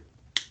 absolutely.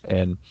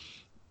 And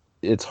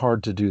it's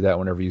hard to do that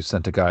whenever you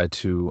sent a guy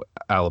to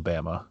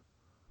Alabama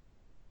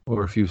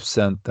or if you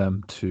sent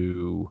them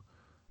to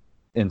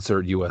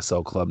insert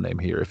USL club name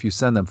here. If you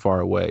send them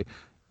far away,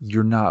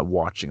 you're not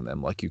watching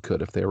them like you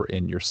could if they were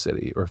in your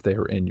city or if they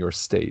were in your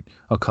state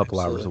a couple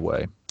hours Absolutely.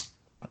 away.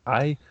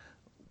 I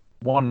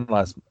One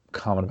last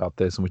comment about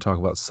this, and we talk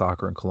about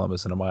soccer in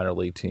Columbus and a minor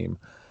league team.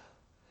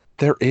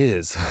 There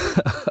is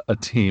a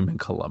team in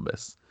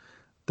Columbus.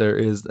 There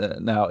is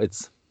now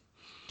it's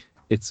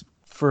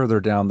further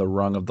down the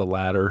rung of the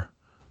ladder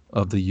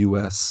of the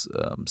U.S.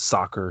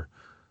 Soccer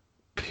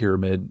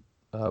pyramid,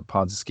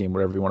 Ponzi scheme,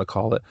 whatever you want to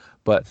call it.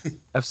 But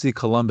FC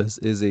Columbus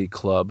is a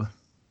club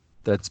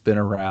that's been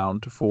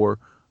around for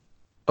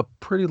a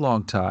pretty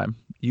long time.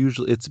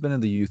 Usually, it's been in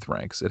the youth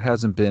ranks. It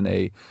hasn't been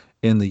a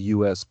in the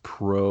U.S.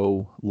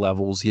 pro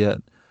levels yet,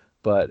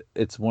 but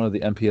it's one of the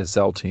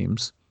NPSL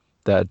teams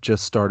that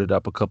just started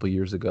up a couple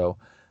years ago.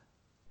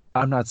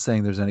 I'm not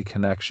saying there's any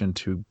connection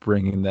to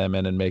bringing them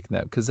in and making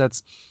that because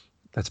that's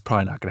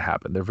probably not going to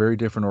happen. They're very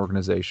different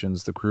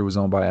organizations. The crew is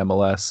owned by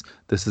MLS.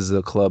 This is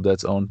a club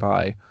that's owned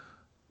by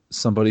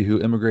somebody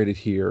who immigrated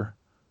here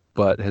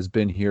but has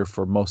been here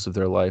for most of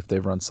their life.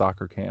 They've run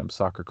soccer camps,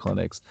 soccer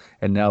clinics,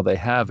 and now they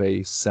have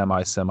a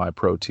semi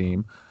pro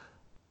team.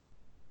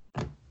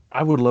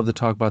 I would love to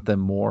talk about them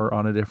more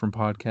on a different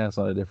podcast,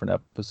 on a different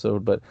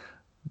episode, but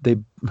they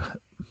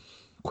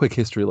quick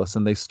history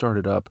lesson. They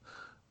started up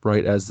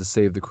right as the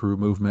Save the Crew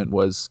movement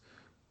was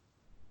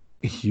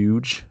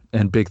huge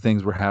and big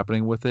things were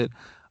happening with it.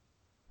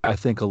 I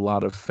think a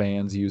lot of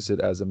fans use it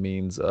as a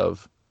means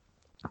of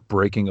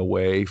breaking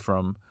away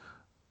from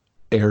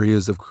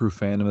areas of crew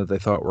fandom that they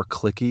thought were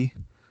clicky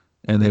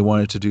and they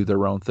wanted to do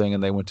their own thing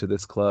and they went to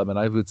this club. And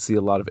I would see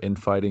a lot of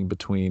infighting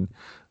between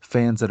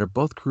fans that are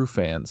both crew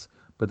fans,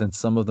 but then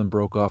some of them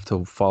broke off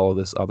to follow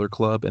this other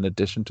club in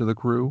addition to the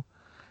crew.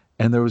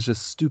 And there was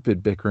just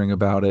stupid bickering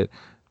about it.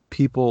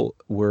 People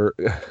were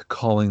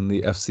calling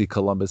the FC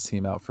Columbus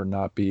team out for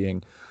not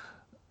being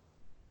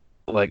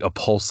like a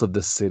pulse of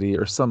the city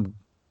or some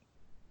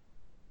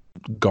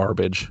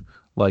garbage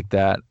like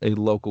that, a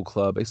local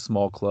club, a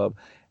small club,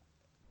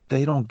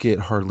 they don't get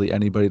hardly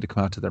anybody to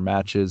come out to their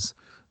matches.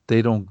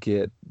 They don't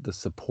get the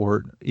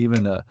support,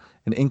 even an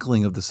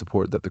inkling of the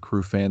support that the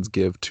Crew fans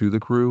give to the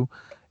Crew,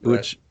 Right.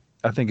 which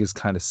I think is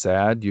kind of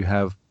sad.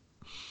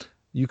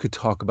 You could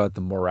talk about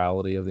the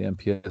morality of the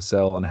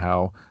NPSL and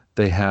how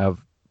they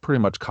have pretty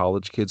much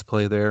college kids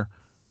play there.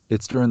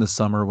 It's during the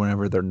summer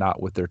whenever they're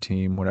not with their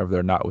team, whenever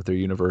they're not with their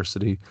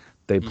university,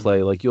 they Hmm.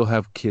 play like you'll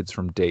have kids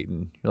from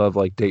Dayton. You'll have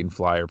like Dayton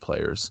Flyer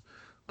players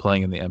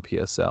playing in the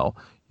NPSL.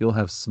 You'll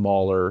have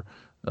smaller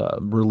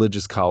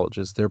religious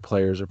colleges. Their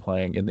players are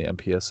playing in the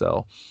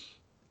NPSL.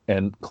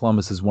 And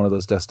Columbus is one of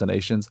those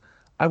destinations.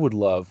 I would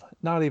love,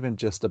 not even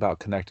just about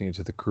connecting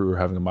to the Crew or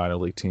having a minor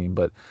league team,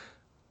 but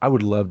I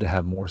would love to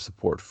have more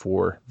support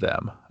for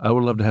them. I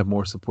would love to have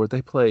more support.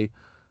 They play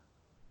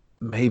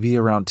maybe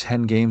around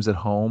 10 games at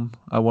home,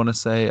 I want to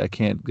say. I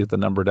can't get the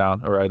number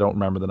down, or I don't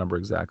remember the number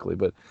exactly,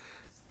 but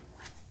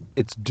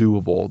it's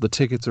doable. The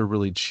tickets are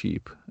really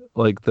cheap.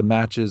 Like the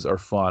matches are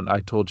fun. I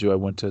told you I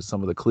went to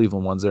some of the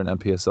Cleveland ones. They're an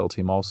MPSL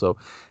team also.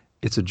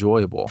 It's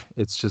enjoyable.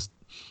 It's just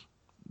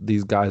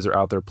these guys are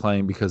out there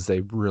playing because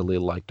they really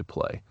like to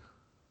play.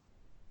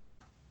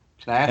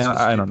 Can I And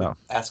I don't know.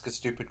 ask a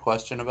stupid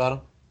question about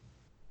them?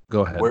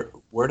 Go ahead.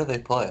 Where do they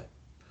play?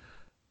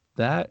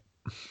 That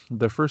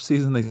the first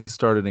season they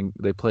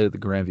played at the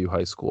Grandview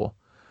High School,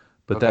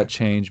 but that Okay.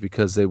 changed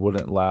because they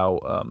wouldn't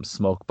allow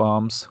smoke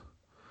bombs,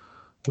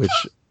 which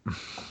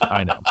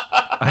I know.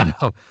 I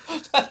know.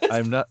 that is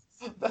I'm not.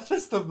 that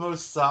is the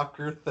most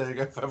soccer thing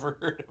I've ever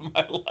heard in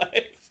my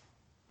life.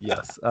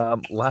 Yes.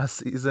 Last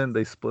season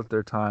they split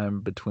their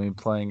time between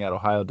playing at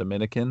Ohio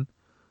Dominican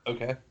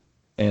Okay.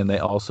 and they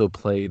also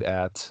played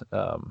at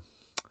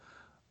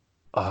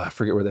I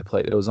forget where they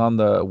played. It was on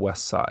the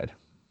west side,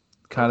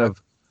 kind Okay.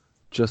 of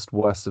just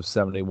west of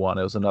 71.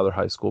 It was another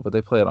high school, but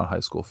they played on high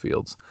school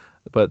fields.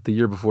 But the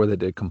year before they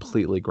did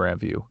completely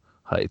Grandview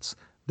Heights.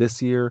 This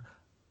year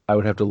I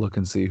would have to look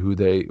and see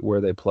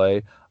where they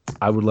play.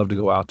 I would love to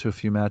go out to a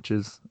few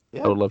matches. I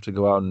Yeah. would love to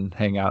go out and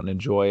hang out and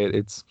enjoy it.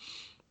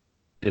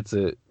 It's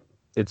a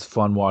it's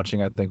fun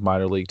watching I think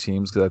minor league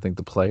teams because I think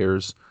the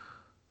players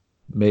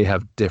may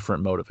have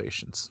different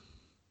motivations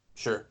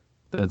Sure.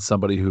 than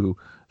somebody who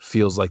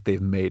feels like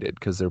they've made it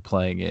because they're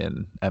playing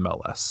in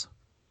MLS.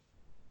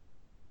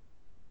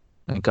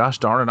 And gosh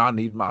darn it, I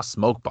need my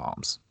smoke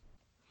bombs.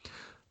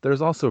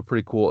 There's also a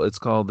pretty cool, it's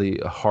called the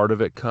Heart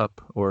of It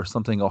Cup or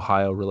something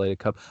Ohio related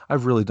cup.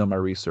 I've really done my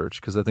research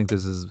because I think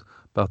this is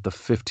about the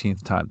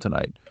 15th time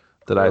tonight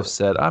that I've Really.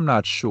 said, I'm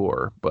not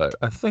sure, but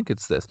I think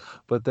it's this.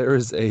 But there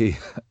is a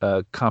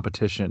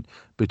competition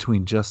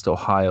between just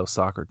Ohio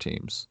soccer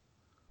teams.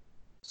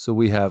 So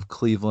we have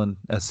Cleveland,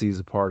 SC is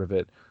a part of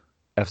it.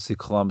 FC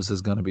Columbus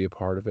is going to be a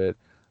part of it.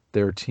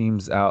 There are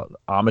teams out,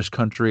 Amish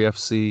Country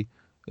FC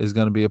is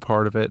going to be a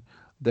part of it.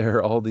 There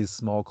are all these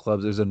small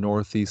clubs. There's a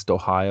Northeast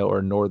Ohio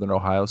or Northern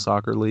Ohio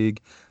Soccer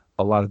League.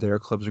 A lot of their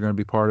clubs are going to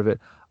be part of it.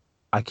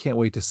 I can't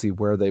wait to see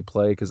where they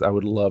play because I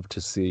would love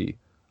to see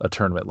a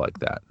tournament like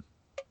that.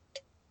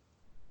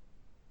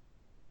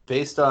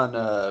 Based on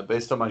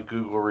my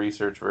Google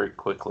research very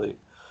quickly,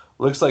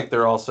 looks like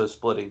they're also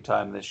splitting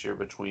time this year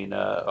between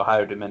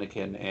Ohio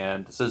Dominican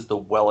and this is the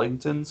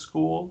Wellington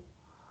School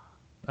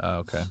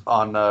Okay.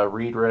 on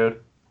Reed Road.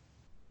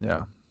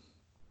 Yeah.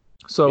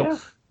 So Yeah.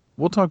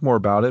 we'll talk more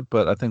about it,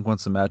 but I think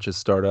once the matches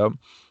start up,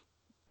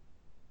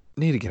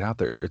 need to get out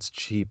there. It's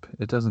cheap.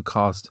 It doesn't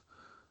cost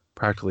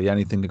practically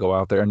anything to go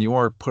out there, and you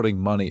are putting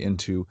money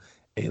into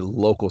a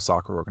local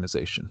soccer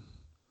organization.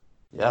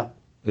 Yeah.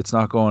 It's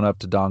not going up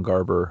to Don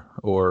Garber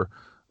or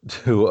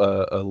to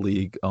a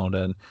league owned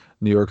in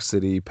New York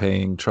City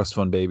paying trust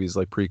fund babies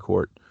like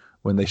Precourt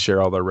when they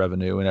share all their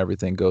revenue and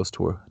everything goes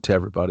to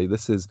everybody.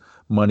 This is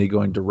money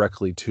going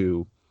directly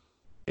to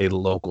a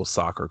local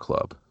soccer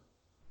club.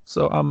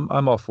 So I'm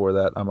all for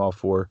that. I'm all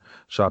for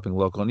shopping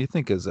local. And you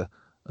think as a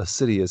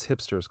city as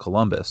hipster as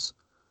Columbus,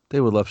 they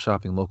would love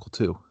shopping local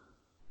too.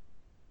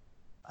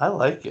 I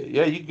like it.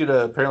 Yeah, you could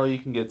apparently you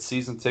can get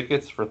season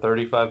tickets for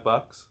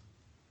 $35.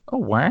 Oh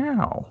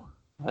wow.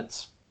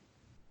 That's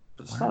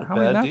it's Wow. not a How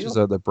many bad matches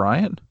deal. are there,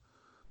 Bryant?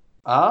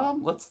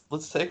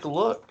 Let's take a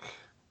look.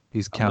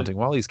 He's I'm look counting.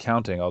 While he's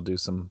counting, I'll do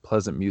some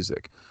pleasant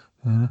music.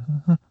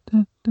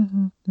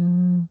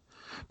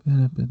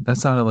 That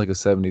sounded like a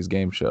 70s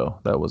game show.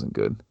 That wasn't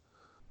good.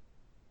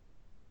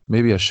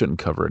 Maybe I shouldn't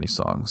cover any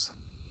songs.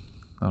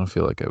 I don't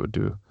feel like I would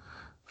do a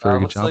very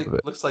good job of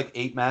it. looks like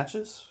eight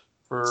matches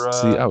for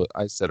See,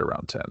 I said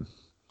around 10.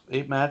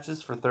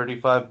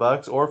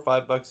 $35 or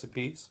 $5 a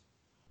piece.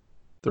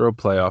 Throw a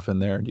playoff in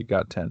there and you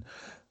got 10.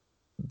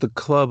 The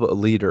club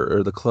leader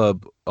or the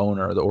club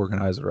owner, the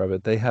organizer of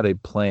it, they had a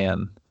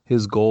plan.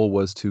 His goal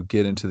was to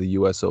get into the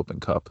US Open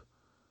Cup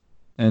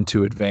and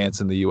to advance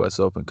in the US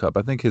Open Cup.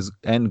 I think his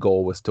end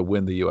goal was to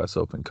win the US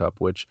Open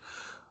Cup, which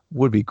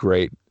would be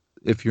great.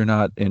 If you're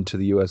not into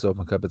the US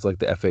Open Cup, it's like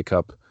the FA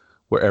Cup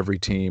where every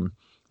team,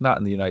 not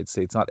in the United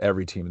States, not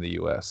every team in the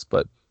US,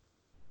 but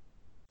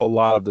a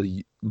lot of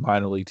the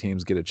minor league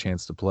teams get a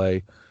chance to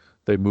play.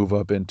 They move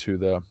up into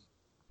the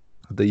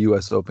the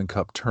U.S. Open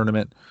Cup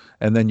tournament,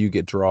 and then you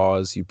get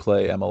draws. You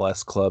play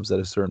MLS clubs at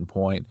a certain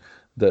point.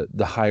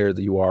 The higher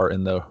that you are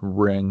in the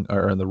ring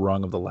or in the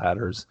rung of the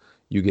ladders,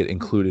 you get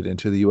included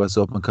into the U.S.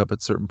 Open Cup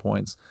at certain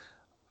points.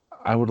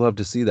 I would love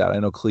to see that. I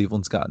know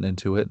Cleveland's gotten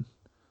into it.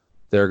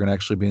 They're going to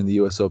actually be in the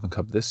U.S. Open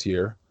Cup this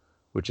year,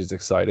 which is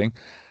exciting.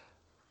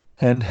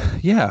 And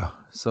yeah,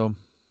 so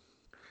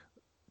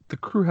the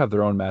Crew have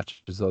their own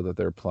matches though that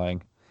they're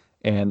playing,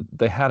 and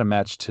they had a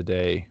match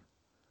today,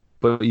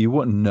 but you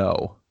wouldn't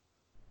know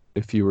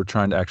if you were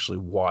trying to actually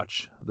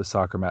watch the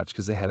soccer match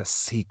because they had a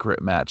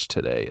secret match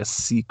today, a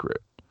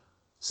secret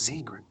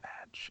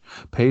match.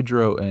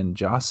 Pedro and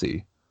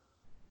Jossie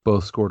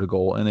both scored a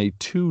goal in a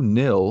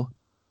 2-0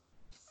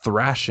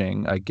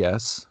 thrashing, I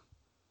guess,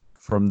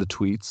 from the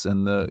tweets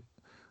and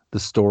the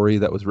story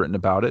that was written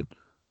about it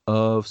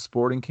of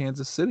Sporting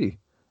Kansas City.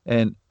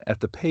 And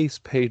at the pace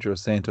Pedro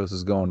Santos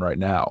is going right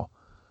now,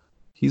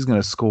 he's going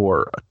to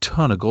score a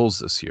ton of goals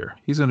this year.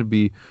 He's going to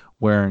be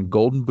wearing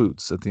golden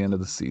boots at the end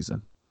of the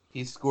season.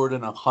 He scored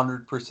in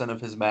 100%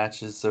 of his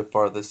matches so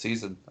far this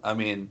season. I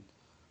mean,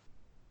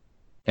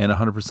 and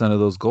 100% of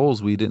those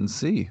goals we didn't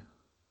see.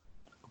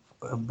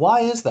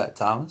 Why is that,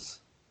 Thomas?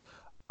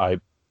 I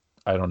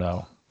I don't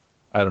know.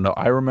 I don't know.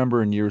 I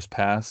remember in years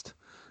past,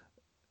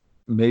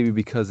 maybe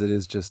because it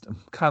is just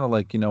kind of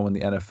like, when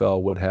the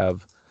NFL would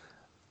have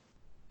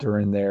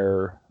during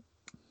their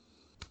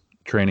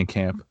training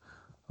camp.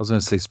 I was going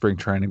to say spring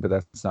training, but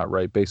that's not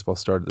right. Baseball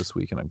started this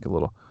week, and I get a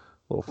little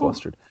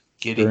flustered.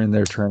 Giddy. During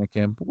their training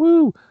camp,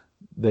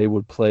 they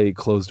would play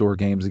closed door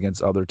games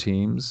against other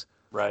teams.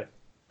 Right.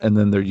 And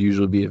then there'd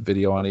usually be a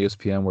video on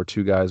ESPN where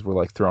two guys were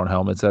like throwing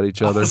helmets at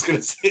each other. I was going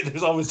to say,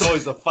 there's always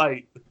a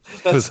fight.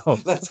 That's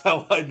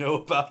how I know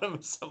about him.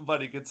 If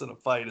somebody gets in a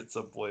fight at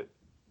some point.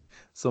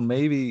 So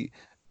maybe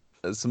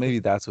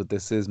that's what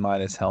this is,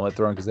 minus helmet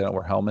throwing, because they don't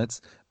wear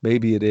helmets.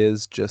 Maybe it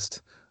is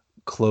just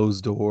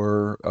closed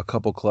door, a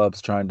couple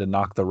clubs trying to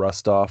knock the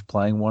rust off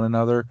playing one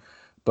another.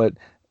 But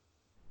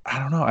I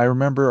don't know. I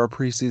remember our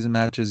preseason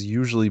matches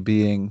usually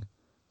being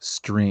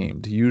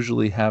streamed,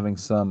 usually having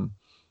some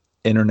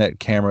internet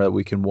camera that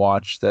we can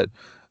watch that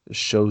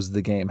shows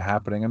the game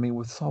happening. I mean,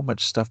 with so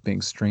much stuff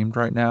being streamed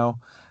right now,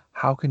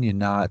 how can you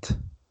not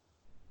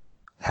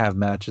have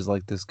matches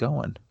like this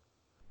going?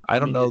 I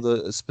don't know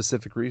the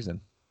specific reason.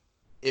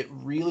 It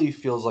really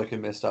feels like a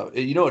missed out.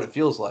 You know what it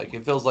feels like?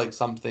 It feels like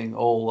something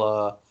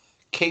old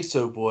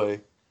Queso Boy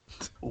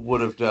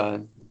would have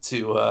done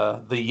to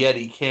the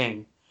Yeti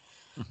King,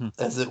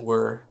 as it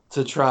were,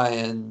 to try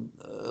and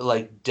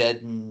like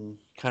deaden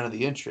kind of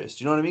the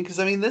interest. You know what I mean? Because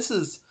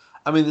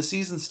the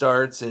season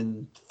starts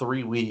in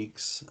 3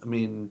 weeks. I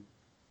mean,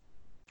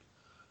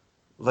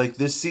 like,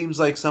 this seems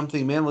like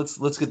something, man. Let's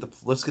get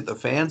the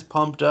fans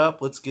pumped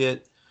up. Let's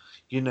get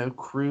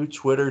Crew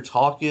Twitter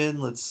talking.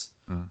 Let's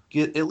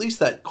get at least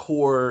that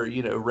core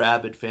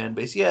rabid fan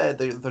base. Yeah,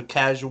 the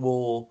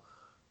casual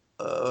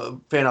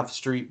fan off the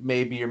street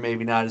maybe or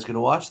maybe not is going to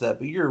watch that,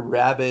 but your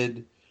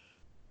rabid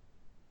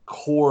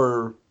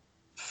core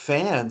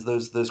fans,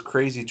 those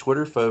crazy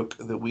Twitter folk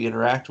that we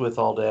interact with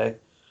all day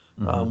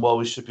while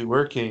we should be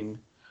working,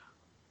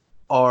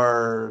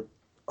 are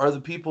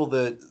the people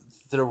that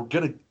are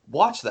going to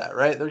watch that,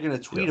 right? They're going to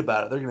tweet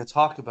about it. They're going to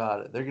talk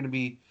about it. They're going to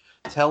be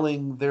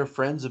telling their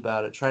friends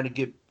about it, trying to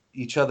get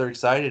each other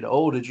excited.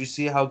 Oh, did you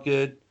see how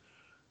good,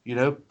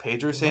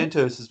 Pedro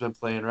Santos has been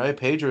playing, right?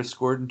 Pedro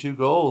scored in 2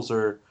 goals,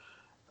 or,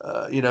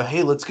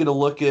 hey, let's get a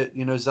look at,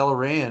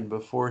 Zelleran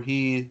before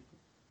he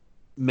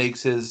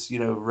makes his,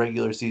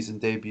 regular season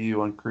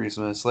debut on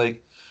Christmas.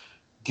 Like,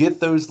 get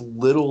those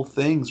little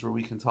things where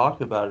we can talk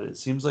about it. It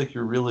seems like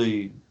you're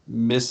really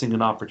missing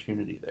an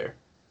opportunity there.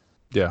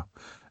 Yeah.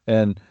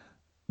 And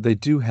they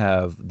do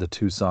have the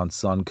Tucson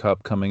Sun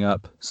Cup coming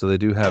up. So they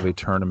do have a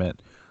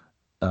tournament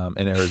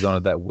in Arizona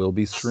that will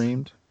be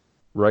streamed.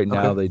 Right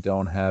now, they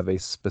don't have a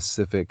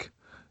specific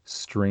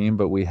stream,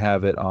 but we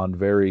have it on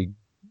very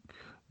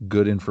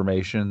good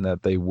information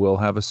that they will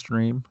have a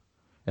stream,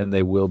 and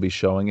they will be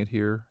showing it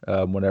here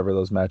whenever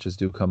those matches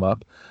do come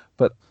up.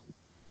 But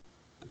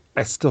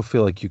I still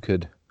feel like you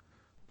could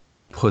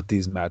put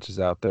these matches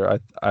out there.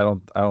 I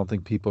don't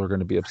think people are going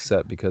to be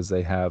upset because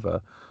they have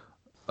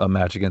a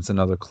match against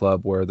another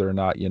club where they're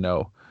not,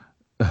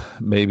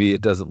 maybe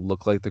it doesn't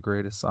look like the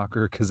greatest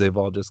soccer because they've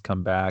all just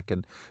come back,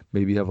 and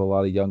maybe you have a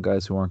lot of young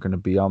guys who aren't going to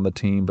be on the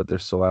team, but they're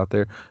still out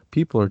there.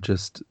 People are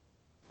just,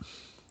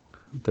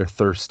 they're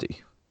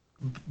thirsty.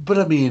 But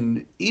I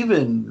mean,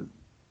 even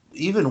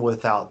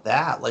without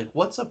that, like,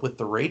 what's up with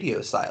the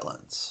radio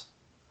silence?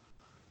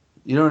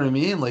 You know what I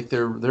mean? Like,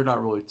 they're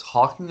not really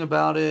talking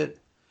about it.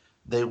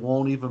 They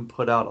won't even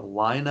put out a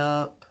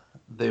lineup.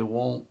 They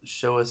won't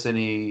show us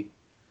any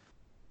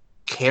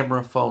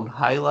camera phone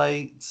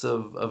highlights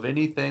of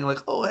anything. Like,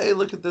 oh, hey,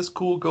 look at this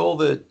cool goal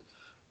that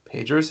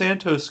Pedro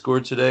Santos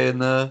scored today in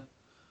the,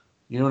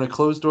 in a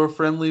closed door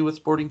friendly with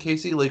Sporting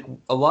KC. Like,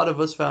 a lot of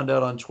us found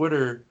out on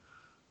Twitter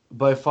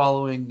by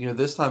following,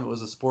 this time it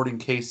was a Sporting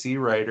KC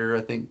writer.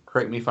 I think,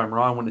 correct me if I'm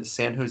wrong, when it's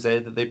San Jose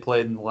that they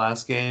played in the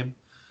last game.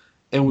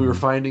 And we were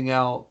finding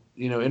out,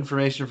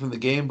 information from the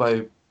game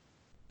by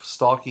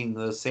stalking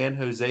the San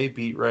Jose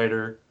beat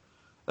writer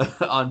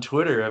on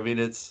Twitter. I mean,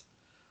 it's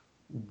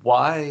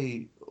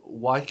why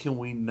can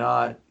we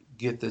not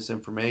get this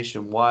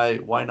information?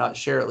 Why not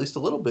share at least a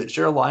little bit?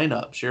 Share a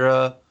lineup. Share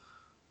a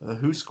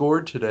who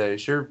scored today.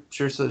 Share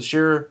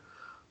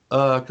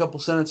a couple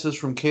sentences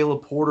from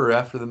Caleb Porter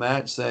after the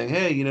match saying,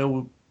 "Hey,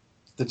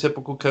 the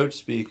typical coach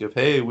speak of,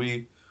 hey,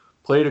 we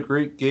played a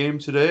great game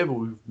today, but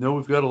we know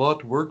we've got a lot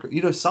to work.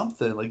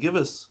 Something like give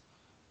us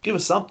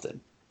something."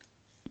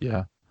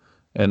 Yeah.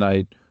 And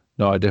I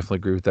no, I definitely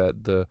agree with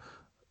that.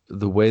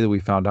 The way that we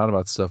found out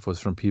about stuff was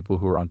from people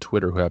who were on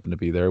Twitter who happened to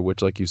be there,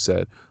 which, like you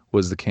said,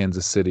 was the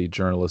Kansas City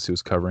journalist who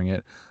was covering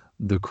it.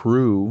 The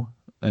crew,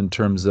 in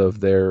terms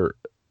of their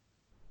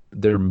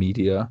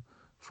media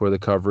for the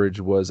coverage,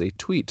 was a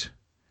tweet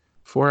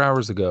 4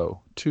 hours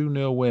ago.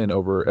 2-0 win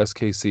over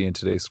SKC in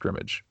today's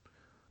scrimmage.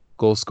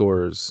 Goal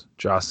scorers,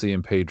 Jossie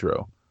and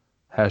Pedro.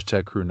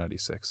 Hashtag Crew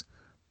 96.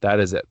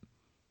 That is it.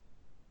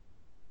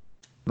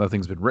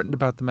 Nothing's been written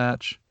about the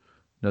match.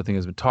 Nothing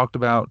has been talked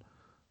about.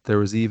 There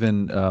was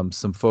even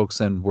some folks,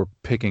 and we're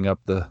picking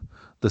up the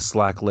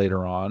slack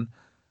later on,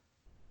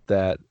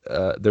 that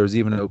there was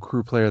even a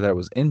Crew player that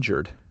was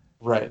injured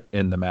Right.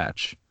 in the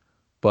match.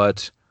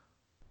 But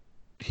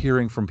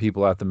hearing from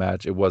people at the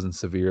match, it wasn't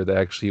severe. They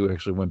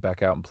actually went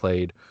back out and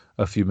played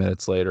a few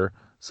minutes later.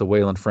 So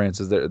Waylon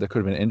Francis, there could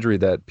have been an injury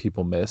that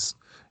people missed.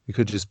 It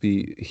could just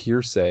be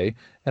hearsay.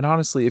 And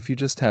honestly, if you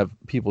just have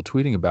people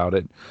tweeting about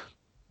it,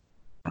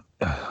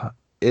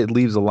 it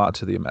leaves a lot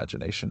to the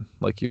imagination,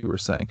 like you were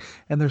saying.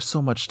 And there's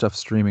so much stuff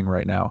streaming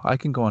right now. I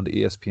can go onto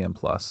ESPN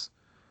Plus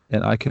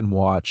and I can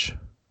watch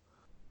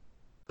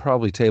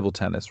probably table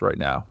tennis right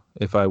now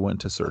if I went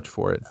to search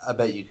for it. I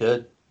bet you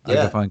could. I could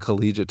Yeah. find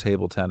collegiate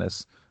table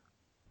tennis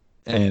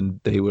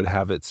and they would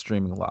have it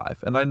streaming live.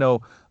 And I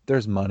know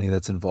there's money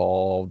that's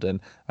involved,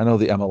 and I know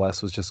the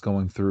MLS was just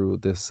going through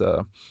this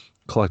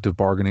collective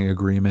bargaining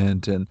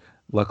agreement, and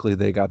luckily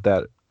they got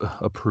that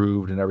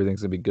approved, and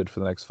everything's gonna be good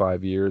for the next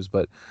 5 years.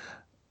 But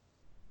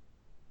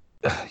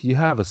you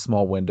have a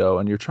small window,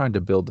 and you're trying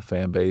to build the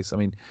fan base. I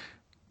mean,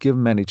 give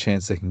them any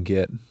chance they can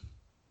get.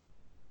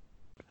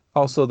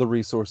 Also, the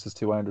resources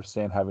too. I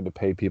understand having to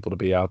pay people to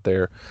be out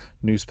there.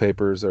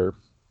 Newspapers are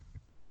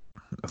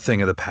a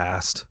thing of the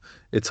past.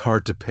 It's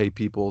hard to pay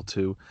people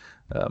to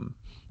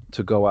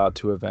go out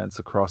to events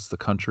across the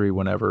country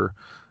whenever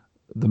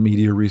the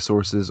media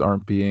resources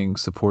aren't being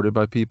supported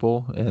by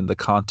people, and the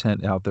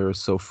content out there is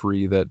so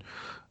free that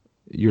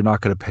you're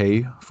not going to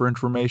pay for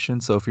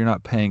information. So if you're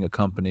not paying a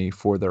company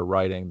for their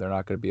writing, they're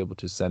not going to be able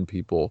to send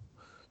people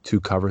to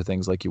cover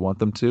things like you want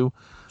them to.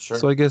 So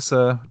Sure. I guess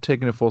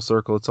taking it full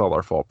circle, it's all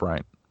our fault,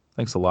 Brian.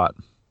 Thanks a lot.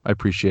 I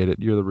appreciate it.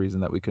 You're the reason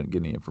that we couldn't get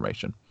any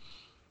information.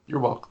 You're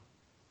welcome.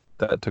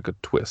 That took a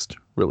twist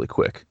really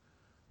quick.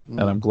 And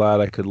Mm. I'm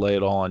glad I could lay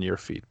it all on your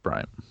feet,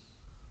 Brian.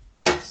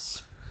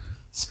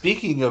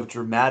 Speaking of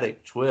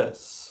dramatic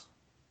twists,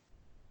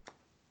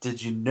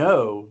 did you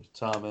know,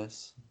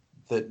 Thomas,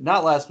 that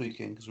not last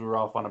weekend because we were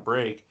off on a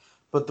break,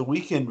 but the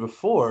weekend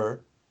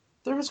before,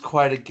 there was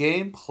quite a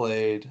game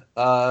played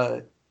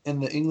in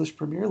the English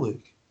Premier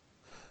League?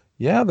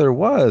 Yeah, there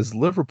was.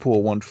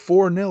 Liverpool won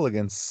 4-0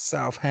 against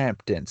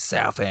Southampton.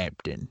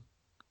 Southampton.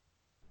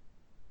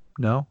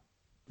 No?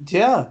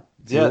 Yeah,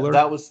 yeah, Bueller?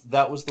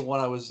 that was the one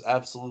I was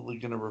absolutely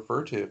going to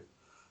refer to.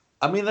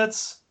 I mean,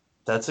 that's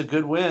a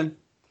good win.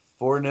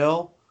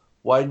 4-0,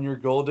 widen your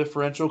goal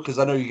differential because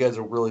I know you guys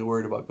are really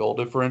worried about goal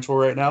differential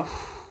right now.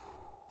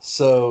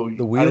 So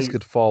The I wheels know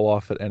could fall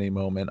off at any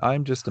moment.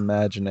 I'm just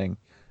imagining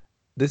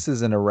this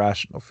is an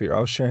irrational fear.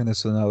 I was sharing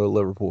this with another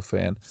Liverpool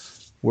fan.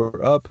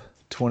 We're up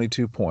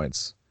 22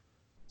 points.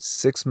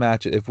 6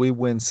 matches. If we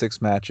win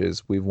 6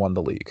 matches, we've won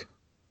the league.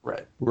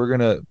 right. We're going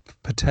to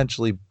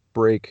potentially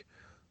break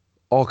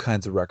all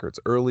kinds of records.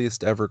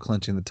 Earliest ever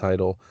clinching the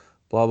title,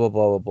 blah, blah,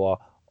 blah, blah, blah.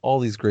 All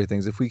these great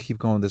things. If we keep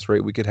going this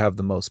rate, we could have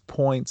the most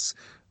points.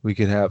 We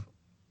could have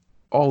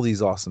all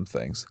these awesome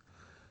things.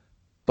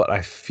 But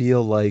I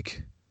feel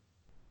like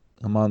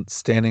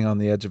standing on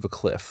the edge of a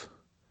cliff,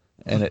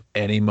 and at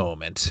any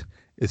moment,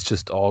 it's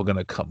just all going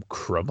to come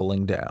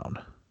crumbling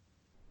down.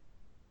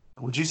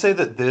 Would you say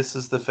that this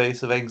is the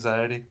face of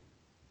anxiety?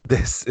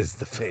 This is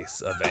the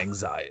face of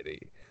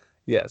anxiety.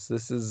 Yes,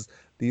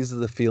 these are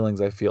the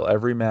feelings I feel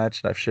every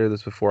match, and I've shared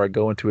this before. I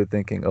go into it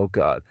thinking, "Oh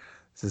God,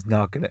 this is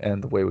not going to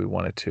end the way we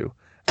want it to."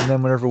 And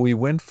then whenever we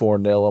win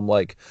 4-0, I'm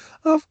like,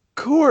 "Of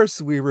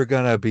course we were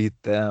going to beat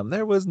them.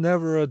 There was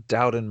never a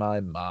doubt in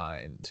my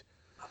mind."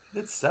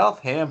 It's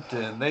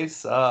Southampton. They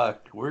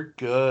suck. We're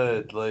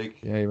good. Like,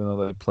 Yeah, even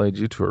though they played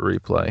you to a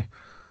replay.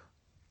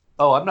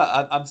 oh, I'm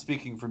not. I'm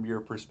speaking from your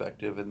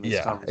perspective in this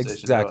Yeah, conversation. Don't.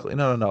 exactly.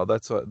 No, no, no.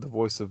 That's the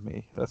voice of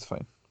me. That's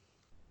fine.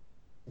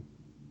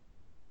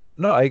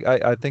 No,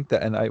 I think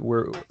that, and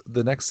we're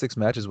the next 6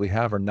 matches we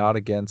have are not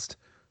against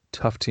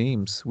tough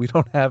teams. We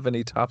don't have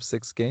any top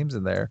 6 games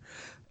in there,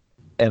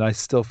 and I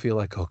still feel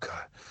like, oh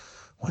God,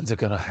 when's it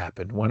gonna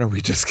happen? When are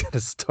we just gonna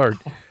start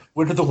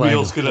When are the playing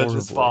wheels gonna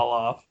just horribly? fall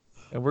off?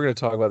 And we're going to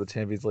talk about the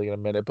Champions League in a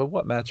minute, but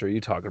what match are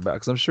you talking about?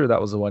 Because I'm sure that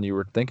was the one you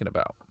were thinking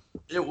about.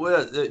 It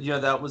was,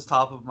 that was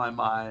top of my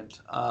mind.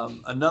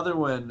 Another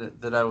one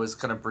that I was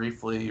kind of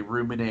briefly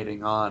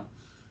ruminating on,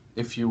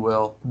 if you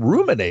will.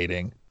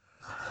 Ruminating.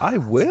 I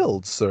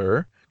will,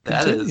 sir.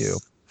 That Continue.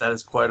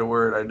 is quite a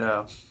word, I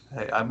know.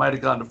 Hey, I might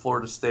have gone to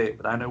Florida State,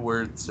 but I know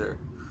words, sir.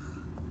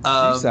 You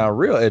Um, sound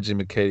real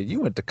educated.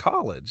 You went to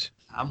college.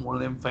 I'm one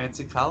of them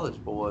fancy college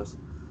boys.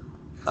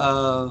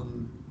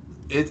 Um,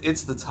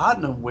 it's the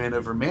Tottenham win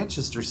over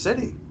Manchester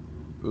City.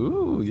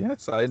 Ooh,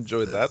 yes, I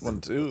enjoyed that one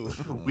too.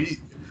 we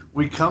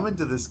we come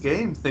into this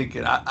game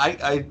thinking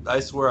I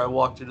swear I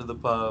walked into the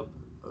pub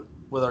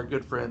with our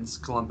good friends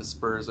Columbus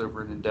Spurs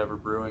over in Endeavor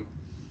Brewing,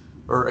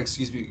 or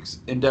excuse me,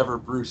 Endeavor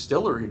Brew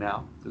Stillery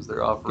now, because they're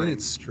Get it offering,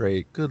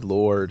 straight. Good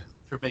Lord.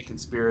 they're making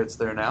spirits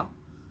there now.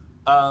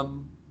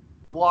 Um,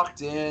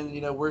 Walked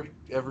in,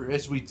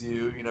 as we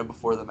do,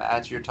 before the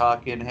match, you're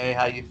talking, hey,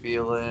 how you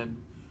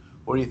feeling?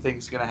 What do you think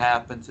is going to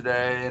happen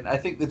today? And I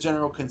think the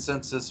general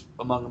consensus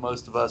among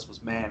most of us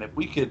was, man, if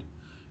we can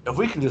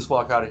just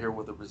walk out of here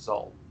with a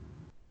result.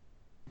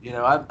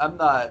 I'm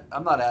not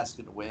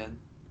asking to win.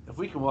 If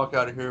we can walk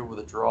out of here with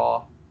a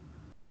draw,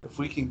 if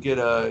we can get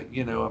a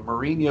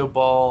Mourinho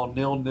ball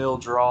 0-0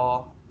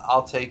 draw,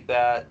 I'll take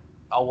that.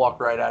 I'll walk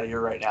right out of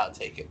here right now and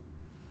take it.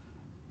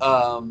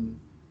 Um,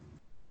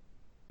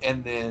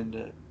 and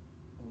then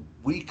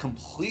we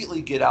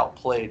completely get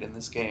outplayed in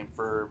this game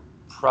for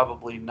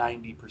probably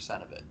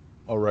 90% of it.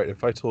 All right,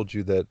 if I told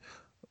you that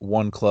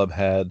one club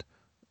had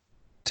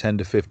 10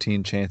 to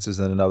 15 chances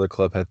and another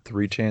club had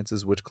 3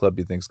 chances, which club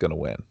do you think is going to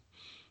win?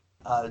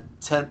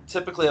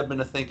 Typically, I'm going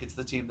to think it's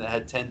the team that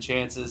had 10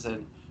 chances,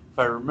 and if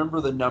I remember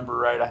the number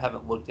right, I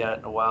haven't looked at it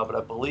in a while, but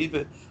I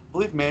believe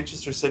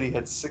Manchester City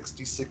had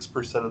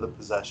 66% of the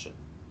possession.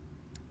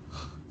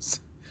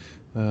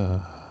 Uh,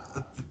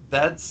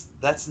 That's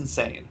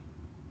insane.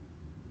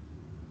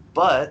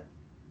 But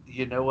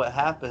you know what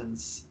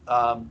happens?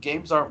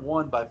 Games aren't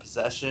won by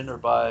possession or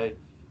by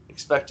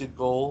expected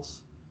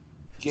goals.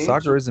 Games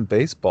Soccer are isn't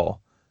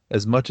baseball,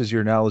 as much as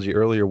your analogy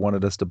earlier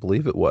wanted us to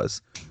believe it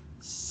was.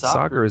 Soccer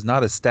soccer. is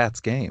not a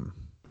stats game.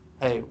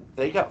 Hey,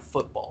 they got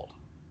footballed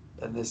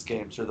in this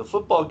game, sir. The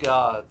football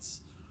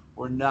gods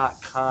were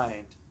not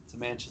kind to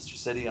Manchester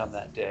City on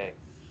that day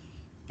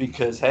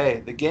because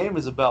hey, the game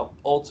is about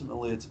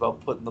ultimately it's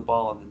about putting the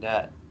ball in the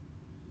net,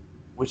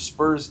 which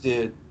Spurs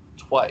did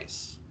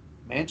twice.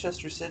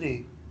 Manchester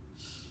City,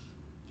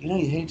 you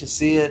hate to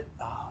see it.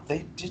 Oh, they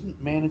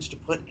didn't manage to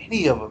put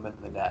any of them in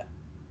the net.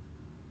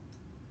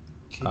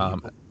 Can you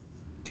Um,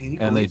 can you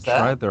and they believe that?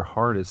 tried their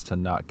hardest to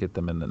not get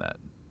them in the net.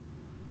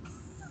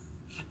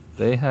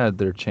 They had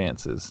their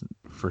chances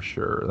for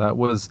sure.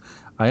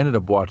 I ended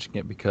up watching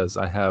it because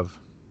I had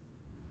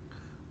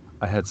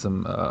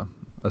some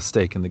a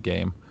stake in the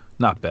game.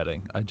 Not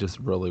betting. I just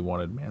really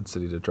wanted Man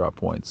City to drop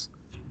points.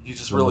 You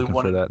just So I'm really looking for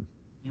wanted that.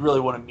 you really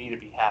wanted me to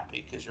be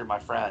happy because you're my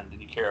friend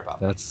and you care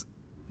about me. That's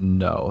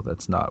no,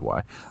 that's not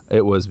why.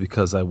 It was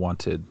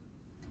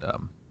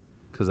um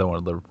because I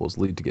wanted Liverpool's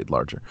lead to get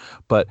larger.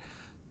 But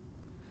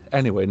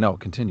anyway, no,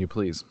 continue,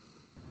 please.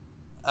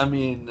 I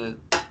mean,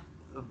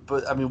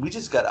 but I mean, we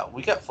just got out.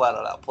 We got flat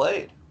out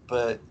outplayed.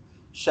 But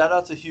shout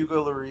out to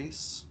Hugo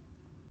Lloris.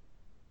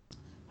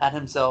 Had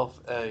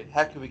himself a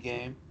heck of a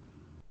game.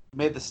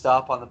 Made the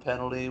stop on the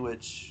penalty,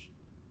 which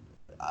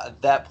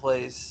that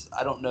place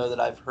I don't know that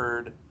I've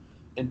heard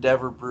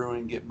Endeavor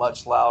Brewing get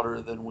much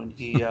louder than when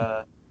he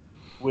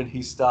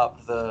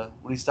stopped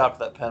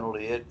that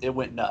penalty. It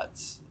went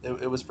nuts.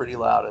 It was pretty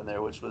loud in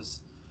there, which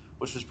was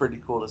pretty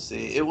cool to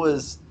see. It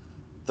was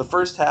the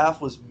first half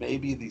was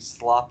maybe the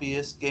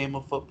sloppiest game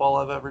of football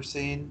I've ever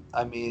seen.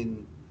 I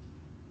mean,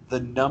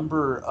 the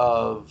number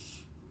of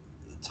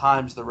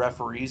times the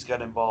referees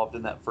got involved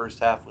in that first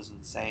half was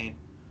insane.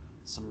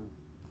 Some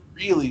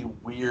really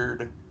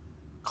weird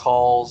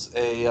calls.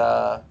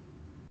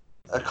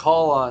 A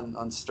call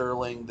on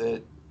Sterling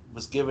that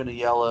was given a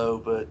yellow,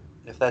 but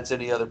if that's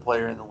any other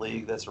player in the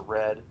league, that's a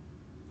red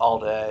all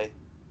day.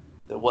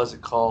 That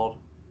wasn't called.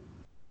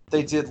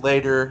 They did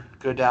later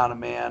go down a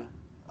man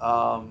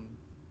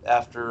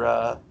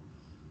after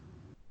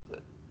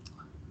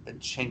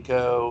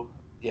Chenko,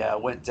 yeah,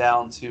 went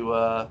down with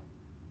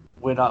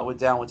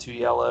 2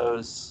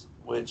 yellows,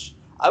 which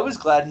I was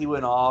glad he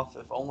went off,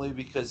 if only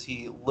because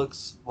he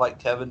looks like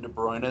Kevin De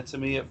Bruyne to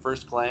me at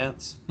first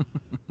glance,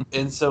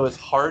 and so it's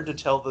hard to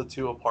tell the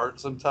two apart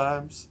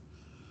sometimes.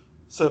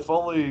 So if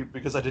only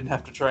because I didn't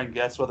have to try and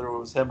guess whether it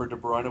was him or De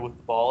Bruyne with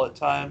the ball at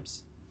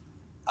times,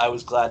 I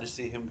was glad to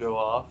see him go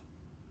off.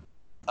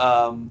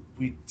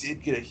 We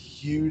did get a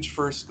huge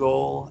first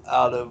goal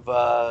out of.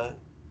 All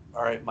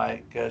right,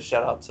 Mike.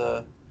 Shout out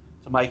to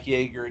Mike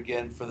Yeager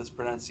again for this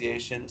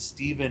pronunciation.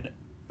 Steven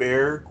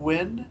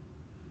Bergwijn.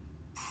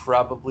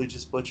 Probably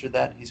just butchered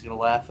that. He's going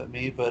to laugh at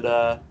me, but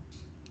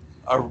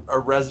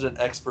our resident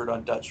expert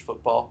on Dutch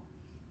football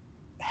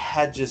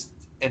had just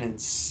an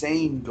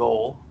insane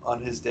goal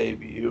on his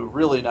debut.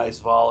 Really nice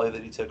volley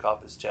that he took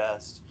off his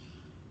chest.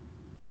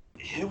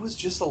 It was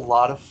just a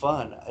lot of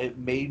fun. It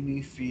made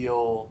me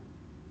feel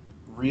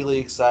Really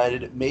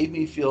excited. It made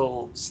me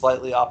feel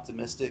slightly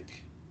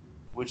optimistic,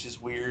 which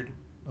is weird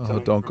Oh,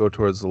 coming don't from. go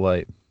towards the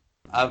light.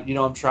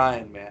 I'm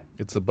trying, man.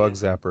 It's a bug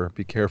You zapper.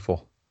 Be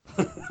careful.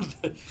 know,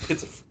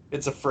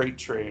 it's a freight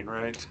train,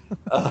 right?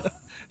 Uh,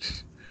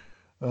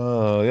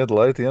 Oh, yeah, the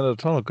light at the end of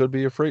the tunnel could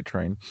be a freight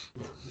train.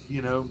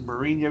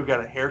 Mourinho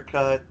got a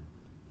haircut.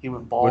 He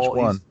went Which bald.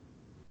 one?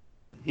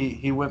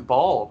 He went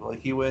bald. Like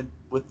he went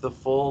with the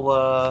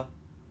full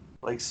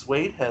like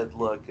suede head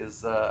look,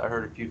 as I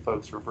heard a few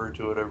folks refer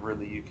to it over in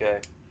the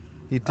UK.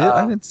 He did?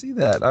 I Uh, didn't see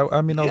that.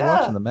 I mean, I was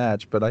watching yeah. the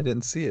match, but I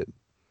didn't see it.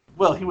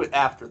 Well, he went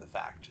after the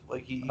fact.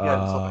 Like he got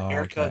himself a Oh,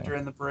 haircut okay.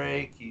 during the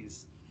break.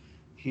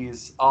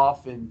 He's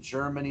off in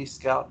Germany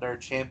scouting their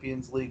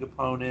Champions League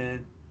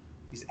opponent.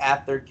 He's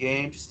at their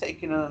game, just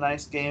taking a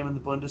nice game in the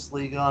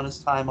Bundesliga on his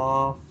time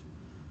off.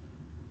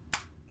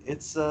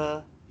 It's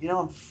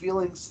I'm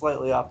feeling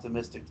slightly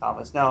optimistic,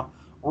 Thomas. Now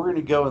we're going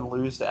to go and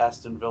lose to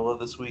Aston Villa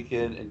this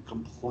weekend and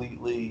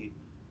completely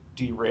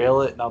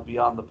derail it, and I'll be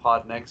on the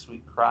pod next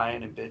week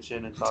crying and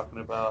bitching and talking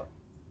about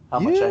how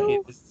much I hate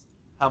You? this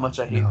how much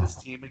I hate this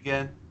No, team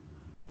again.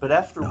 But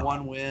after no.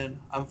 one win,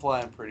 I'm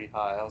flying pretty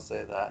high. I'll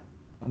say that.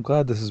 I'm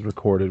glad this is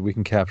recorded. We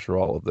can capture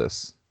all of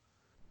this.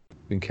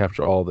 We can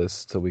capture all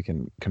this so we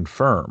can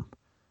confirm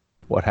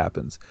what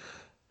happens.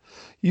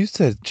 You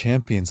said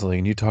Champions League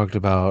and you talked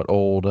about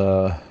old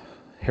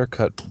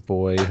haircut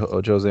boy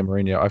Jose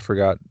Mourinho. I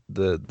forgot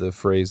the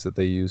phrase that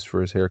they used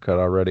for his haircut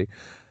already.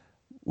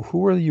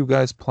 Who are you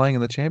guys playing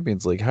in the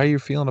Champions League? How are you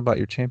feeling about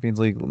your Champions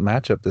League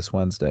matchup this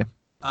Wednesday?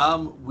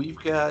 We've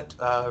got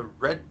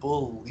Red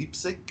Bull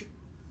Leipzig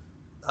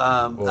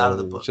out of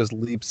the Oh, it's book, just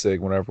Leipzig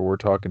whenever we're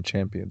talking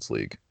Champions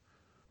League.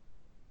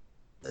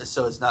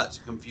 so it's not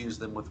to confuse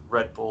them with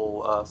Red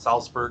Bull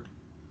Salzburg.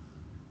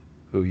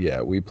 Who,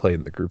 yeah, we played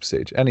in the group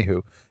stage.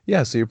 Anywho,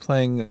 yeah, so you're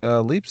playing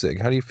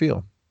Leipzig. How do you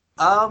feel?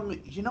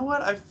 You know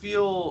what? I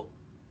feel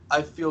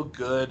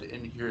good,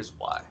 and here's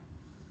why.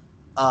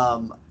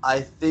 I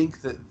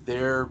think that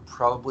they're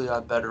probably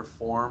on better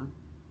form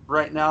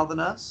right now than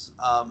us.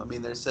 I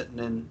mean, they're sitting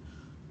in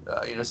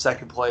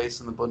second place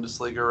in the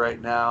Bundesliga right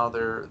now.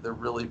 They're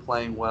really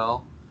playing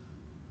well,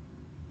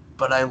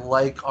 but I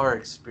like our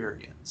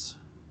experience.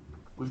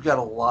 We've got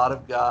a lot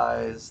of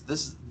guys.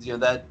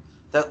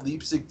 That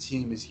Leipzig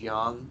team is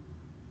young.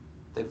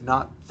 They've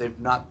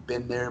not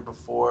been there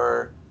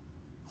before.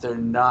 They're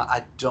not.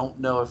 I don't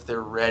know if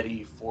they're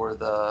ready for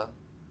the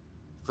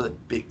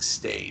big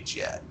stage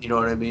yet. You know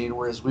what I mean?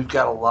 Whereas we've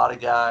got a lot of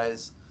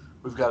guys.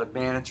 We've got a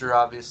manager,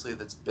 obviously,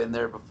 that's been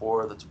there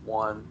before, that's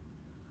won.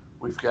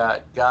 We've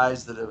got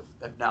guys that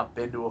have now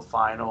been to a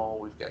final.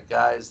 We've got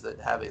guys that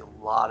have a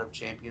lot of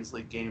Champions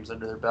League games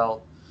under their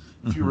belt.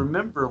 If you Hmm.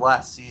 remember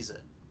last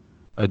season,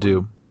 I we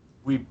do.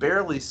 we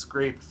barely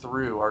scraped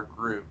through our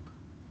group,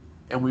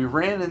 and we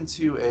ran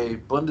into a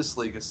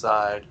Bundesliga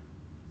side,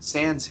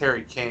 sans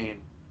Harry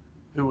Kane,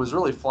 who was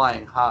really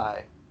flying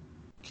high.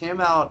 Came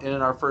out and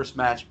in our first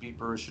match beat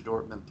Borussia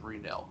Dortmund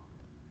 3-0.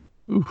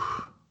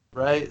 Oof.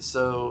 Right?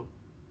 So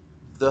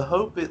the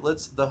hope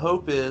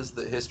is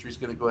that history's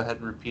going to go ahead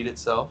and repeat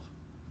itself.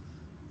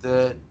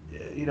 That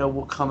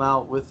we'll come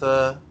out with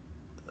a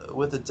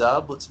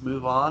dub. Let's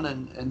move on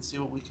and see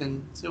what we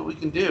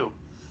can do.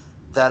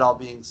 That all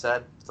being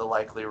said, the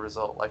likely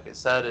result, like I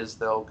said, is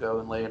they'll go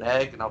and lay an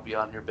egg, and I'll be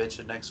on here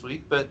bitching next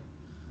week. But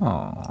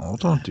Oh,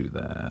 don't do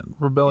that. you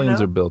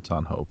Rebellions are know, built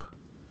on hope.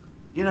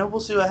 we'll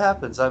see what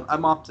happens.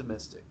 I'm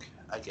optimistic,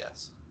 I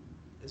guess,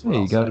 is what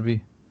Hey, I'll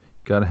say.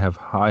 gotta have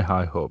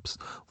high hopes.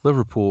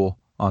 Liverpool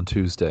on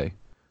Tuesday.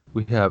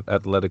 We have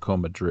Atletico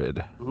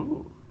Madrid.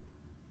 Ooh,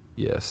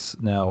 Yes.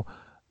 Now,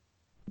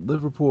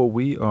 Liverpool,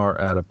 we are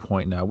at a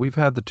point now. We've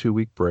had the 2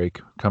 week break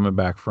coming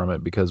back from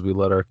it because we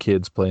let our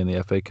kids play in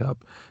the FA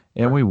Cup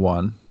and right. we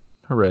won.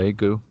 Hooray,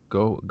 go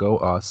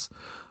us.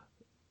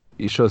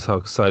 It shows how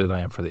excited I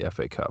am for the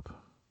FA Cup.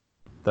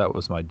 That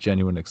was my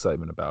genuine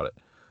excitement about it.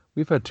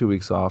 We've had 2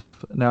 weeks off.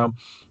 Now,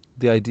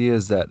 the idea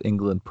is that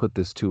England put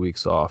this 2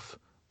 weeks off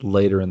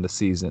later in the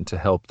season to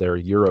help their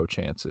Euro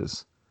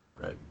chances.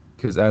 Right.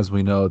 Because as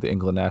we know, the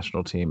England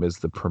national team is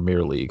the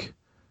Premier League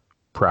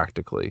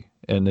practically,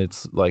 and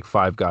it's like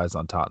five guys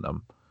on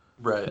Tottenham,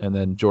 Right. and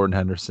then Jordan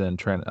Henderson,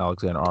 Trent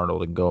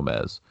Alexander-Arnold, and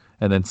Gomez,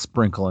 and then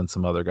sprinkle in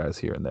some other guys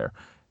here and there.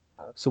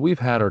 So we've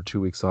had our 2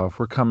 weeks off.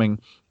 We're coming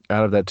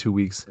out of that 2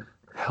 weeks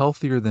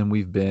healthier than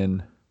we've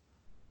been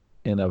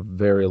in a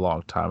very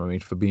long time. I mean,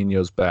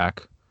 Fabinho's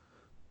back,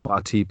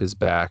 Matip is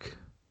back.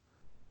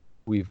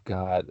 We've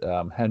got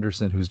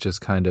Henderson, who's just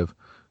kind of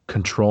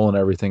controlling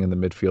everything in the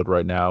midfield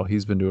right now.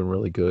 He's been doing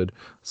really good.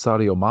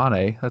 Sadio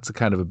Mane, that's a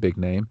kind of a big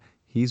name.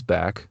 He's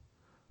back.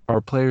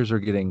 Our players are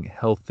getting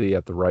healthy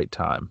at the right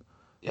time.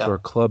 So Yeah. our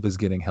club is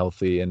getting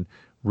healthy and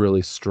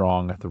really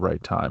strong at the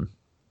right time.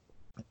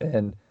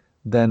 And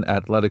then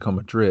Atletico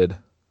Madrid,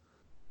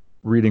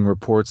 reading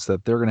reports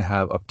that they're going to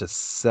have up to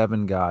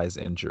seven guys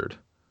injured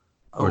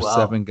Oh or wow.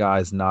 seven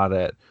guys not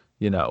at,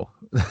 you know,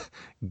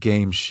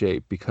 game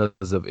shape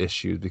because of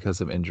issues,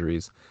 because of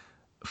injuries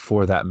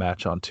for that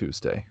match on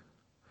Tuesday.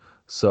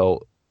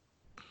 So,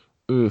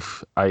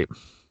 oof,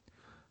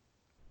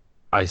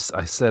 I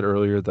said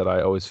earlier that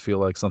I always feel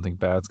like something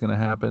bad's going to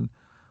happen.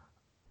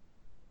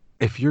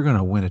 If you're going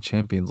to win a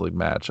Champions League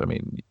match, I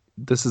mean,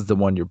 this is the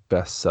one you're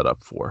best set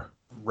up for.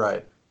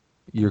 Right.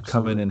 You're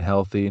coming Absolutely. in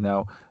healthy.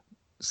 Now,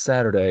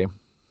 Saturday,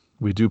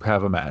 we do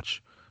have a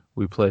match.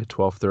 We play at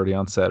 12:30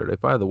 on Saturday.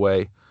 By the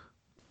way,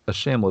 a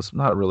shameless,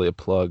 not really a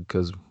plug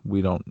because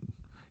we don't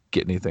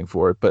get anything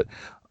for it, but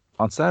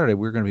on Saturday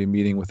we're going to be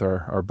meeting with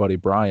our buddy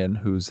Brian,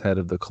 who's head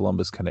of the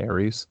Columbus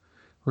Canaries.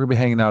 We're going to be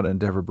hanging out at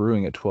Endeavor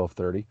Brewing at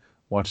 12:30,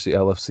 watch the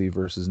LFC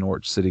versus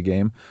Norwich City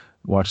game,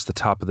 watch the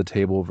top of the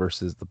table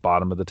versus the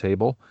bottom of the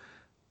table,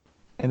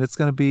 and it's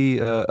going to be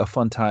a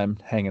fun time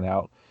hanging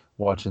out,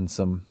 watching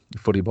some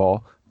footy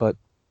ball. But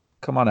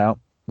come on out,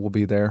 we'll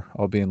be there.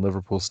 I'll be in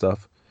Liverpool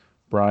stuff.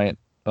 Bryant,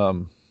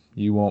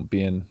 you won't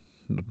be in.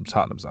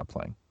 Tottenham's not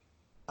playing.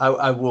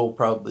 I will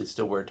probably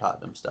still wear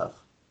Tottenham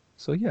stuff.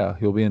 So yeah,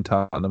 he'll be in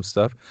Tottenham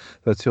stuff.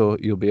 That's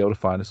you'll be able to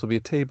find us. There'll be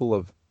a table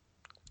of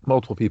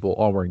multiple people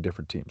all wearing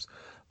different teams.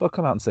 But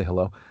come out and say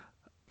hello.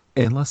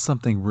 Unless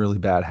something really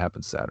bad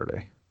happens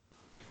Saturday.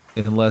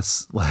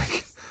 Unless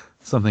like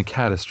something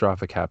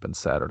catastrophic happens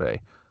Saturday,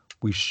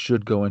 we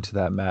should go into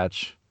that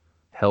match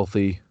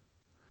healthy,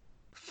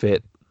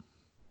 fit,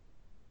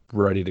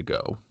 ready to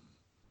go.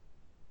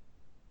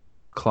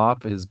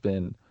 Klopp has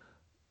been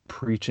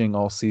preaching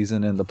all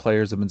season and the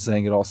players have been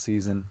saying it all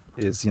season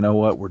is, you know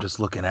what, we're just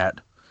looking at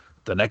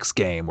the next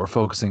game. We're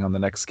focusing on the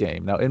next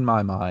game. Now, in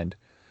my mind,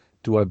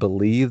 do I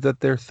believe that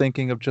they're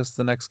thinking of just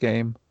the next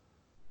game?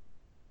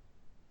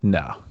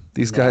 No.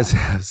 These guys No.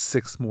 have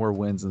six more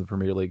wins in the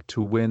Premier League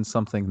to win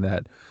something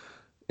that,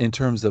 in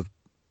terms of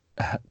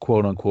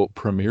quote unquote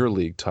Premier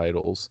League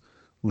titles,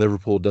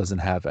 Liverpool doesn't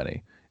have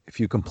any. If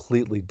you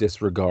completely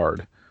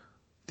disregard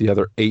the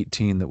other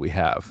 18 that we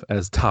have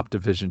as top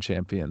division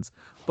champions.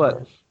 But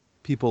Right.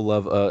 people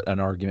love an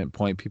argument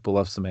point. People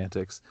love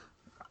semantics.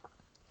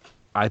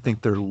 I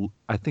think they're.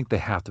 I think they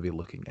have to be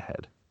looking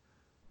ahead.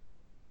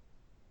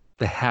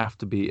 They have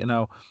to be. You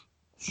know,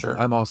 Sure.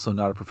 I'm also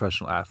not a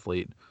professional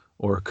athlete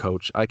or a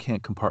coach. I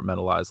can't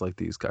compartmentalize like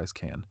these guys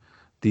can.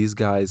 These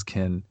guys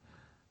can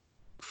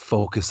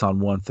focus on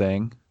one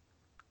thing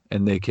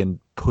and they can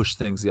push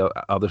things the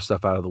other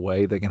stuff out of the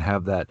way. They can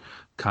have that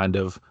kind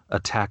of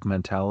attack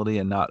mentality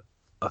and not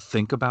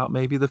think about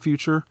maybe the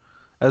future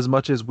as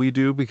much as we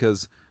do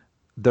because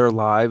their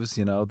lives,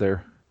 you know,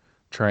 they're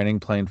training,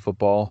 playing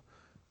football,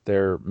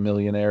 they're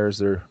millionaires,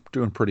 they're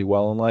doing pretty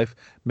well in life.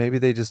 Maybe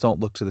they just don't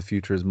look to the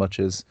future as much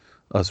as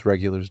us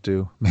regulars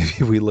do.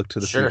 Maybe we look to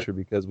the Sure. future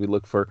because we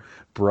look for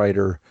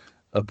brighter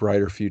a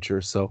brighter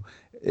future. So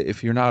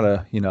if you're not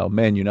a, you know,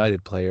 Man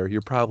United player,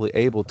 you're probably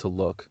able to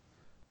look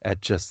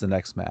at just the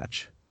next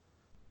match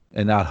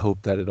and not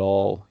hope that it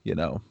all, you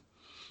know,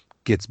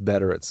 gets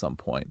better at some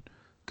point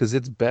because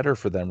it's better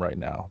for them right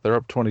now. They're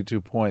up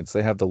 22 points.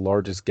 They have the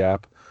largest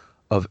gap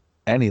of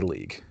any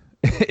league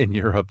in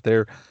Europe.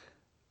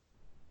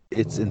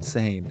 It's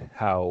insane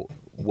how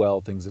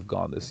well things have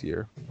gone this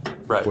year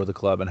Right. for the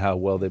club and how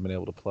well they've been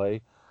able to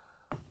play.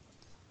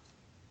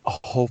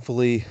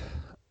 Hopefully,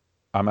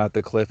 I'm at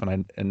the cliff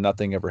and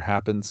nothing ever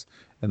happens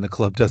and the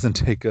club doesn't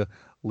take a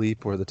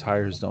leap or the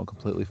tires don't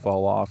completely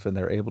fall off and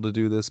they're able to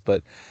do this.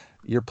 But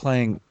you're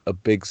playing a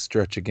big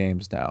stretch of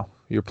games now.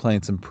 You're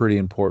playing some pretty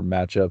important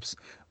matchups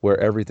where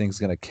everything's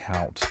going to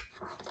count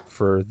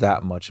for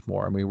that much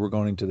more. I mean, we're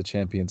going to the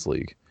Champions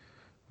League.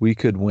 We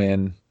could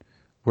win.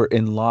 We're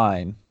in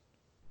line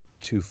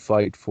to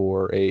fight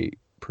for a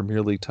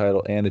Premier League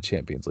title and a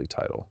Champions League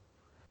title.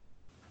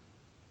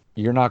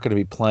 You're not going to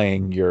be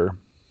playing your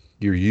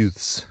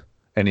youths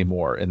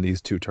anymore in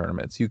these two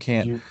tournaments. You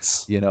can't,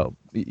 Utes. you know,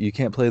 you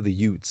can't play the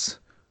Utes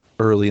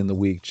early in the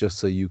week just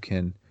so you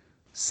can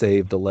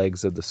save the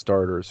legs of the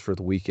starters for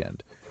the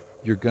weekend.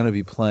 You're going to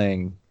be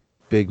playing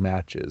big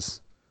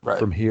matches Right.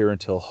 from here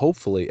until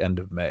hopefully end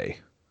of May.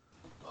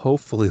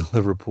 Hopefully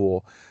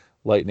Liverpool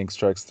lightning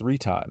strikes three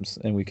times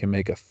and we can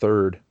make a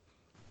third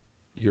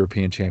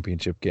European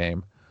Championship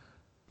game.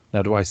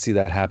 Now, do I see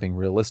that happening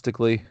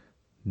realistically?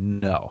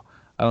 No.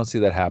 I don't see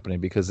that happening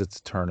because it's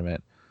a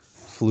tournament.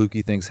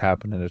 Fluky things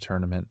happen in a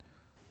tournament.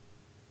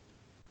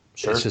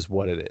 It's Sure. just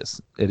what it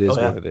is. It Oh is what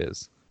yeah. it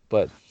is.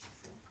 But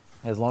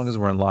as long as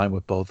we're in line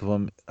with both of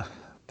them,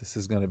 this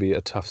is going to be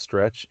a tough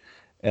stretch.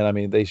 And I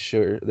mean, they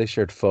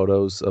shared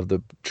photos of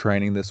the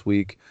training this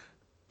week.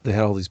 They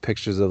had all these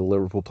pictures of the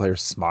Liverpool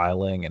players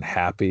smiling and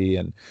happy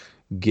and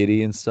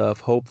giddy and stuff.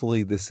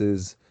 Hopefully, this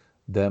is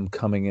them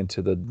coming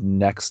into the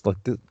next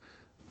like the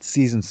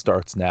season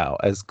starts now.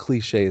 As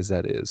cliche as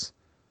that is,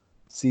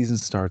 season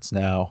starts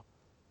now.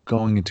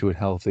 Going into it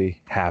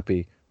healthy,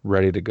 happy,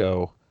 ready to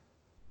go.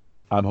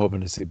 I'm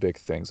hoping to see big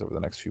things over the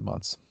next few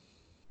months.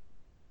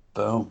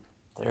 Boom.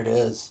 There it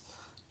is.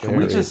 Can we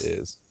There it just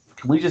is.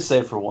 can we just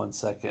say for 1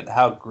 second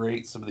how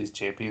great some of these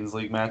Champions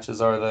League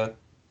matches are though?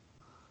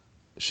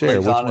 Share,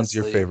 Like which one's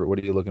your honestly, favorite? What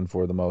are you looking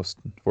for the most?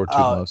 Forward to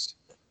the most?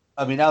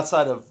 I mean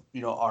outside of,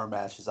 our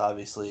matches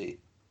obviously,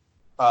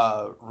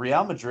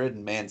 Real Madrid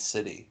and Man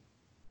City.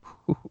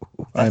 That's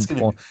I'm going to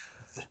pull,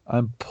 be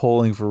I'm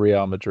pulling for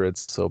Real Madrid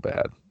so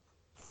bad.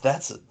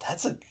 that's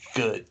a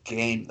good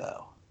game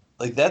though.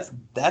 Like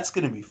that's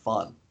gonna be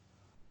fun.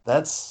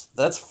 That's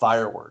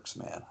fireworks,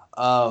 man.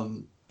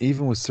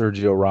 Even with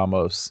Sergio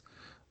Ramos,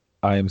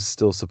 I am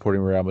still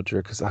supporting Real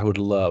Madrid because I would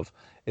love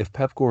if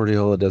Pep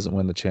Guardiola doesn't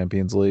win the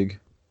Champions League,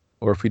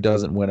 or if he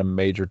doesn't win a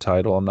major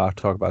title. I'm not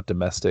talking about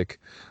domestic,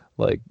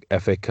 like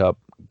FA Cup,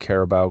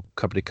 Carabao,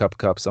 Company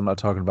Cups. I'm not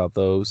talking about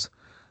those.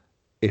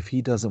 If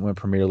he doesn't win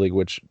Premier League,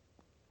 which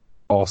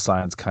all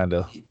signs kind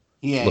of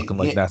He ain't looking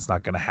like he that's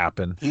not going to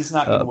happen. he's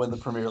not gonna Uh, win the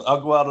Premier League.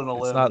 I'll go out on a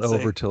it's limb not and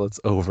over say till it's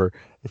over.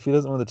 If he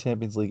doesn't win the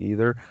Champions League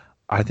either,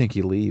 I think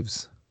he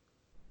leaves.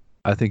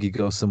 I think he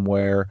goes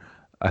somewhere.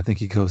 I think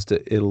he goes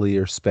to Italy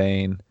or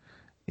Spain.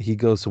 He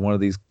goes to one of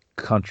these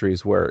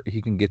countries where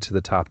he can get to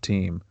the top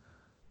team,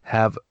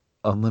 have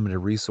unlimited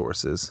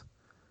resources,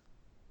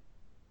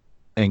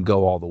 and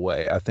go all the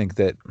way. I think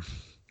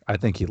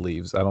he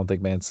leaves. I don't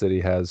think Man City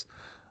has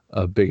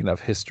a big enough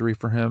history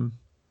for him.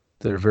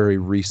 They're a very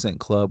recent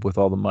club with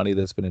all the money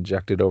that's been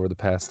injected over the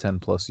past 10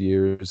 plus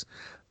years.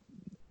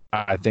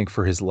 I think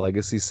for his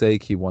legacy's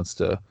sake, he's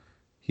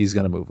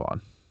going to move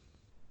on.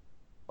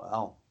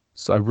 wow.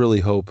 So I really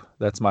hope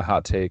that's my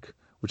hot take,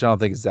 which I don't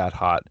think is that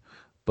hot,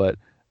 but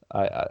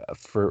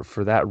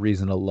for that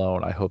reason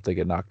alone, I hope they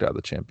get knocked out of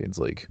the Champions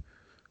League,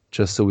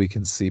 just so we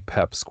can see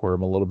Pep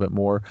squirm a little bit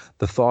more.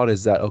 The thought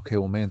is that okay,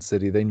 well, Man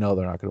City, they know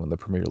they're not going to win the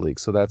Premier League,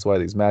 so that's why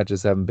these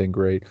matches haven't been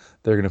great.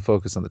 They're going to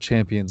focus on the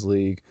Champions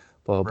League,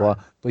 blah blah Right.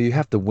 blah. But you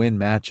have to win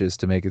matches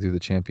to make it through the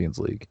Champions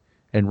League,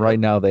 and right Yep.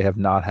 now they have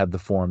not had the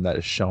form that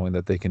is showing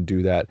that they can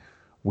do that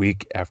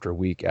week after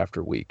week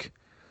after week.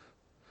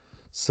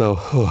 So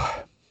Well,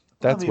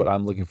 I that's what mean,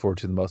 I'm looking forward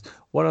to the most.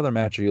 What other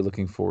match are you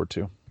looking forward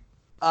to?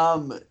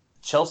 um,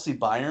 Chelsea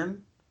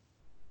Bayern,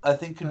 I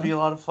think could Yeah. be a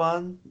lot of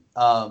fun.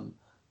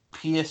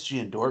 PSG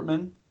and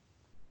Dortmund,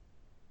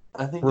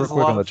 I think Real is a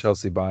quick lot on the of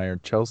Chelsea Bayern.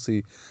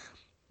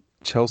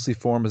 Chelsea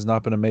form has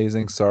not been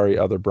amazing. Sorry,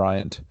 other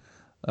Bryant.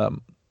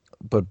 Um,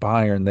 but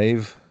Bayern,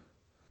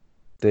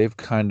 they've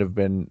kind of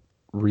been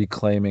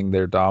reclaiming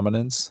their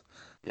dominance.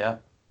 yeah.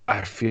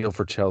 I feel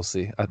for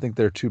Chelsea. I think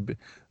they're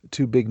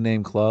two big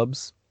name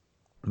clubs.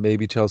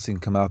 Maybe Chelsea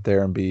can come out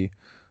there and be,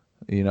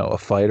 a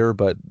fighter,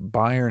 but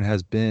Bayern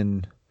has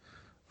been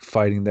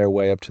fighting their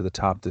way up to the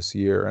top this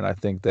year, and I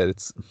think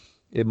that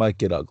it might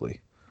get ugly.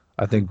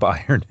 I think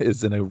Bayern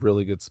is in a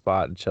really good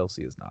spot and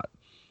Chelsea is not.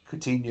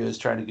 Coutinho is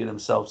trying to get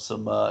himself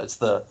some. It's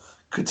the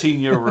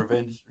Coutinho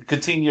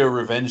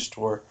revenge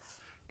tour.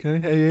 Okay,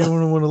 hey,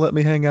 anyone want to let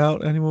me hang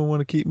out? Anyone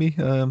want to keep me?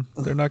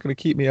 They're not going to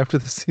keep me after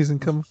the season.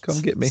 Come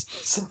get me.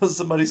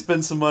 Somebody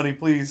spend some money,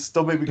 please.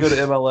 Don't make me go to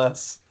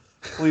MLS,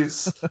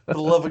 please. For the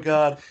love of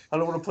God, I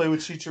don't want to play with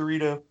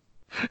Chicharito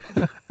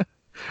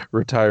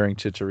Retiring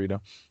Chicharito.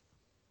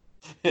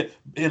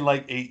 in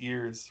like 8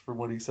 years, from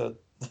what he said.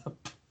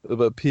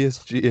 But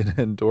PSG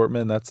and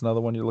Dortmund, that's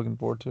another one you're looking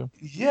forward to.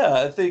 Yeah,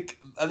 I think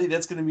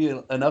that's going to be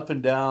an up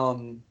and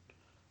down.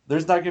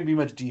 There's not going to be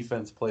much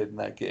defense played in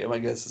that game. I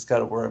guess is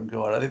kind of where I'm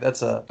going. I think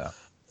Yeah.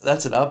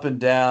 that's an up and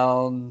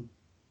down.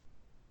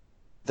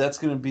 That's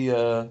gonna be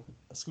a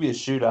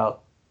shootout.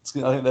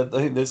 I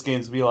think this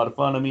game's gonna be a lot of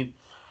fun. I mean,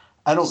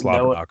 I don't Slobber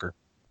know knocker.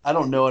 I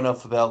don't know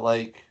enough about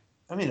like.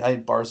 I mean, I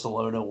think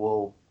Barcelona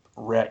will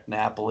wreck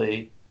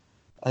Napoli.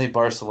 I think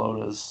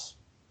Barcelona's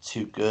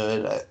too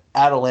good.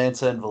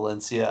 Atalanta and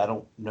Valencia. I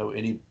don't know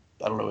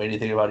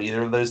anything about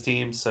either of those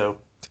teams. So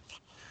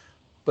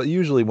But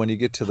usually when you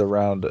get to the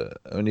round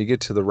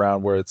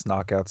where it's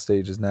knockout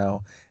stages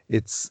now,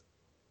 it's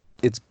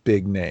it's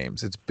big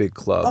names, it's big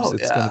clubs. oh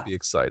It's going to yeah, be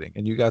exciting,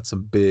 and you got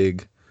some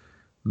big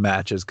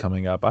matches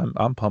coming up.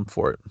 I'm pumped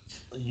for it.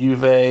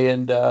 Juve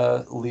and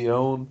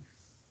Lyon.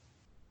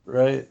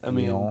 Right. I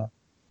mean, Lyon.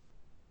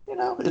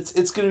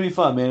 it's gonna be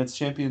fun, man. It's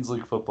Champions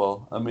League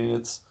football. I mean,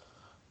 it's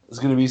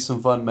gonna be some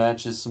fun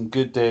matches, some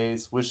good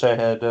days. Wish I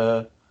had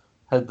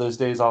those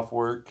days off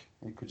work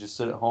and could just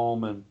sit at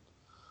home and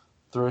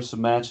throw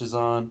some matches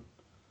on.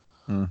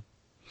 Hmm.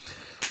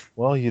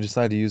 Well, you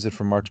decide to use it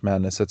for March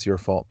Madness. That's your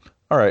fault.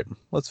 All right,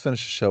 let's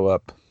finish the show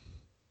up.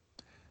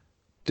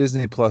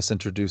 Disney Plus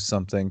introduced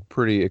something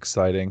pretty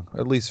exciting,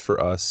 at least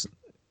for us.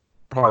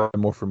 Probably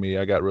more for me.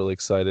 I got really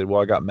excited.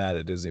 Well, I got mad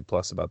at Disney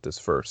Plus about this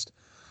first.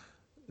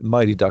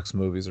 Mighty Ducks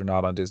movies are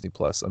not on Disney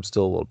Plus. I'm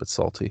still a little bit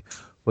salty.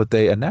 But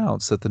they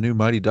announced that the new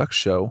Mighty Ducks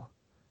show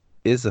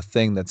is a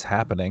thing that's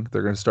happening.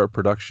 They're going to start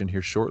production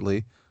here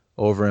shortly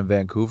over in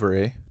Vancouver,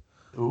 eh?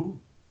 Ooh,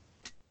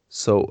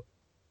 So,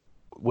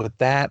 with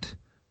that,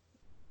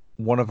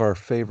 one of our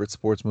favorite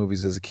sports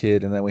movies as a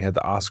kid, and then we had the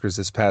Oscars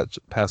this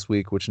past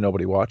week, which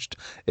nobody watched.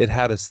 It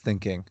had us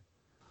thinking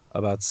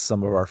about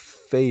some of our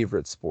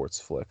favorite sports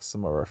flicks,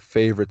 some of our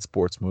favorite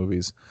sports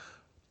movies.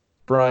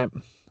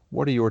 Brian,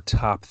 what are your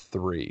top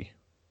three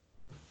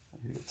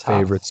top.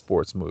 favorite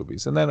sports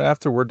movies? And then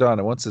after we're done,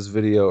 and once this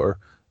video, or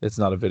it's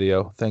not a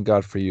video, thank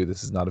God for you,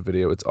 this is not a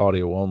video, it's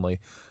audio only.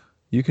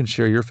 You can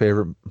share your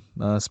favorite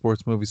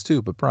sports movies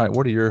too. But Brian,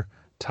 what are your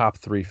top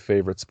three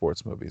favorite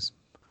sports movies?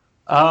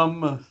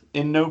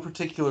 In no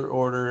particular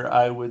order,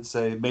 I would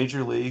say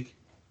Major League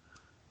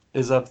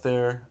is up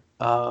there.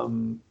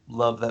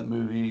 Love that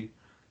movie.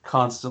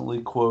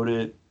 Constantly quote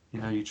it.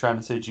 You trying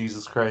to say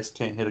Jesus Christ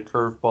can't hit a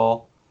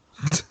curveball.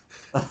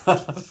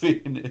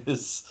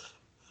 Venus.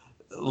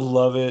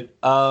 Love it.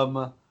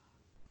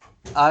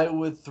 I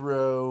would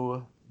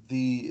throw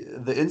the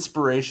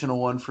inspirational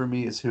one for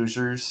me is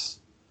Hoosiers.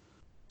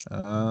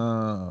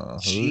 Oh,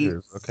 Gene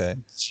Hoosiers. Okay.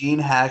 Gene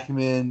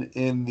Hackman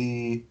in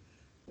the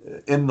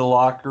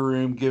locker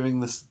room giving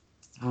this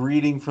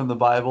reading from the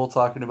Bible,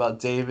 talking about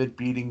David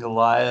beating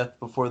Goliath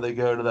before they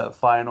go to that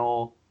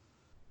final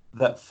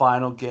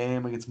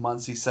game against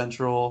Muncie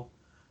Central.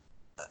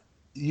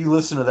 You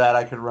listen to that,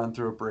 I could run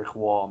through a brick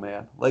wall,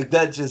 man. Like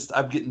that, just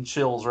I'm getting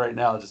chills right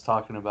now just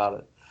talking about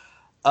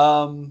it.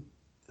 Um,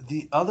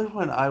 the other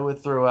one I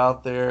would throw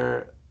out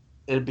there,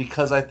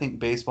 because I think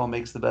baseball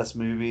makes the best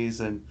movies,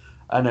 and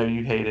I know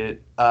you hate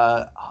it.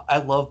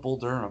 I love Bull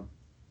Durham.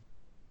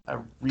 I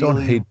Don't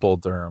really, hate Bull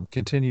Durham.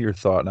 Continue your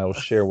thought, and I will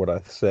share what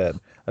I said.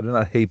 I do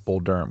not hate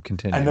Bull Durham. I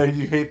Continue. know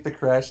you hate the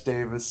Crash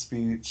Davis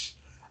speech.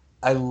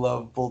 I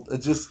love Bull.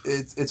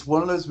 It's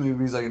one of those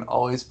movies I can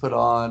always put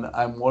on.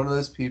 I'm one of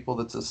those people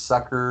that's a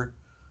sucker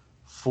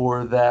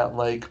for that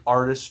like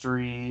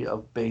artistry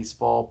of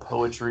baseball,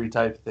 poetry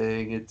type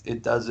thing.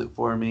 It does it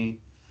for me.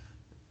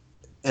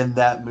 And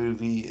that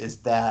movie is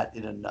that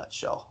in a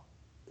nutshell.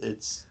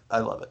 I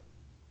love it.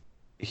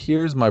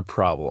 Here's my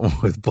problem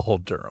with Bull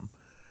Durham.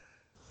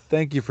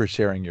 Thank you for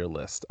sharing your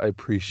list. I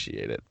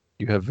appreciate it.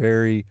 You have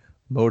very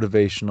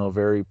motivational,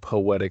 very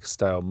poetic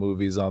style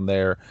movies on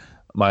there,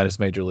 minus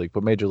Major League,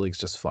 but Major League's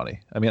just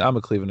funny. I mean, I'm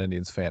a Cleveland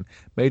Indians fan.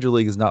 Major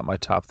League is not my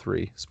top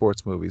three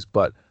sports movies,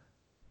 but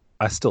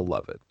I still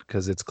love it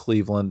because it's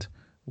Cleveland,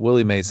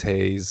 Willie Mays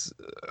Hayes,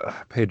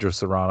 Pedro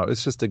Serrano.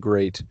 It's just a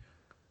great,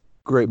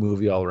 great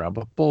movie all around.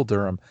 But Bull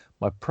Durham,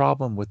 my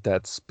problem with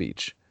that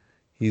speech,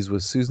 he's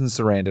with Susan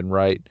Sarandon,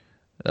 right?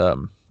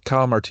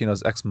 Kyle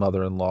Martino's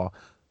ex-mother-in-law,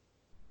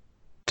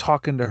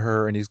 talking to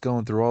her, and he's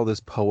going through all this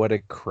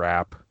poetic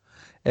crap,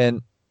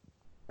 and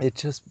it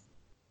just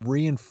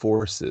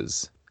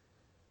reinforces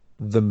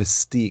the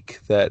mystique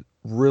that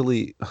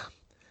really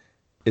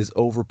is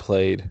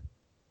overplayed,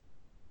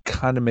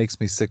 kind of makes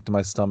me sick to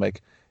my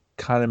stomach,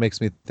 kind of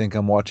makes me think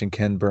I'm watching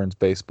Ken Burns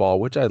baseball,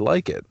 which I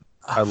like it.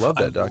 I love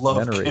I that love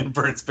documentary. Ken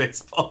Burns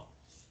baseball.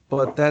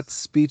 But that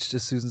speech to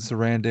Susan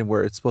Sarandon,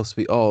 where it's supposed to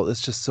be, oh,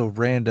 it's just so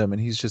random,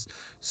 and he's just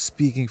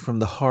speaking from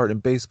the heart,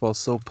 and baseball's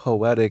so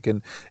poetic,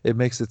 and it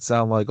makes it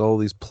sound like all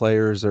these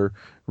players are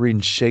reading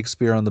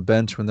Shakespeare on the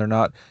bench when they're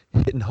not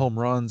hitting home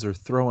runs or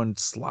throwing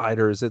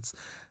sliders. It's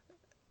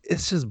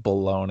just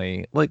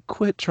baloney. Like,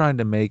 quit trying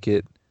to make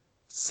it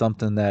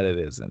something that it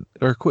isn't,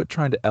 or quit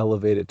trying to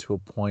elevate it to a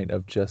point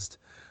of just,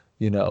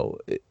 you know,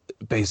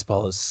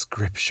 baseball is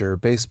scripture.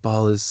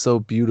 Baseball is so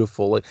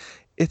beautiful. Like,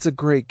 it's a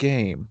great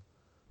game,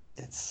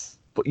 It's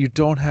but you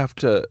don't have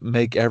to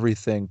make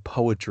everything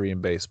poetry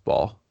in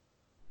baseball.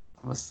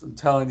 I'm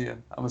telling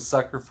you, I'm a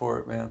sucker for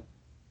it, man.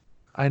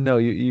 I know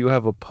you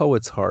have a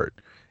poet's heart,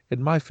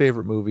 and my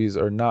favorite movies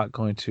are not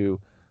going to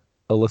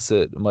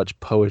elicit much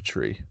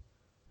poetry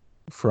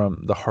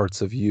from the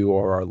hearts of you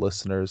or our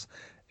listeners.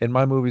 And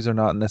my movies are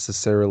not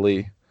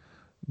necessarily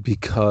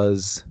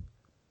because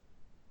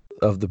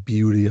of the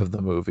beauty of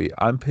the movie.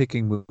 I'm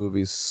picking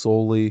movies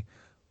solely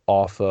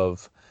off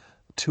of,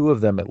 two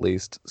of them at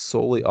least,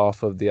 solely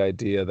off of the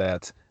idea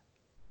that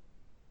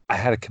I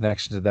had a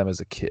connection to them as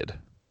a kid.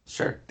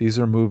 Sure. These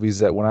are movies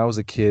that when I was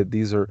a kid,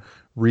 these are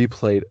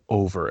replayed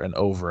over and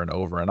over and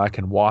over, and I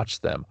can watch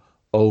them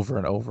over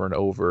and over and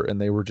over, and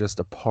they were just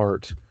a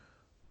part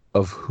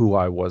of who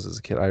I was as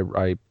a kid.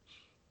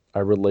 I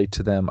relate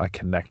to them, I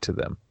connect to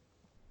them.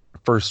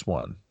 First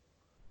one,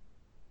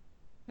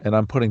 and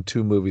I'm putting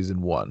two movies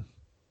in one,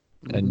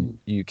 and Mhm.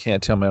 you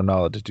can't tell me I'm not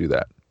allowed to do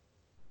that.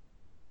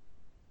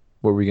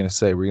 What were you gonna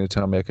say? Were you gonna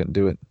tell me I couldn't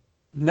do it?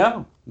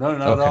 No, no,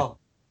 not at Okay. all.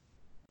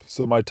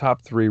 So my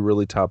top three,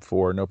 really top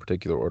four, no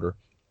particular order.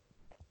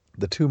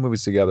 The two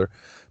movies together,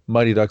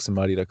 Mighty Ducks and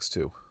Mighty Ducks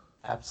 2.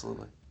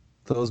 Absolutely.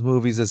 Those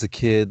movies as a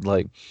kid,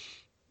 like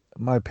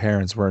my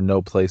parents were in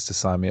no place to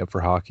sign me up for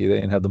hockey. They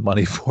didn't have the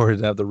money for it,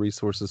 didn't have the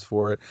resources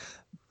for it.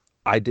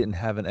 I didn't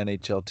have an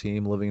NHL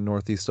team living in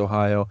Northeast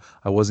Ohio.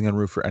 I wasn't going to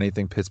root for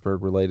anything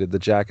Pittsburgh related. The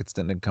Jackets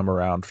didn't come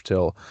around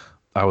till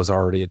I was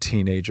already a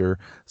teenager.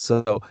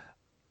 So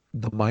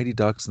the Mighty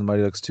Ducks and the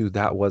Mighty Ducks 2,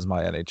 that was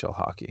my NHL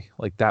hockey.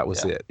 Like that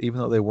was Yeah. it. Even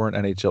though they weren't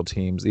NHL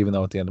teams, even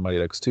though at the end of Mighty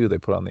Ducks 2 they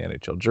put on the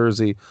NHL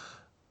jersey,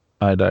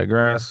 I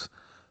digress.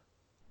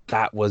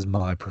 That was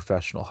my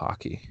professional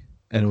hockey.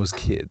 And it was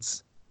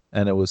kids.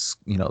 And it was,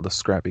 the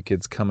scrappy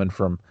kids coming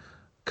from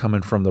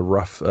the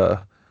rough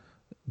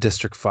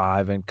District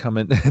 5 and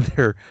coming and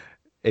they're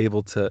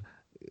able to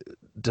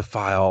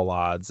defy all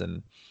odds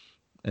and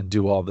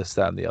do all this,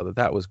 that, and the other.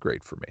 That was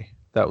great for me.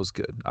 That was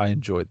good. I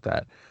enjoyed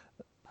that.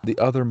 The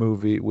other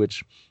movie,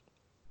 which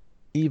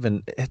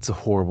even it's a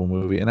horrible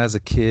movie, and as a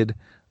kid,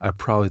 I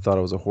probably thought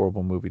it was a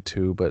horrible movie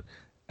too, but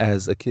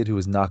as a kid who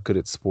was not good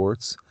at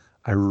sports,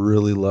 I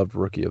really loved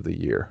Rookie of the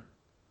Year.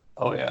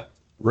 Oh yeah.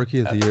 Rookie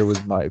of the Uh, Year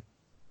was my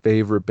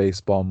favorite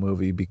baseball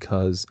movie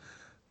because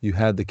you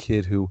had the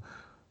kid who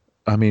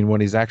I mean,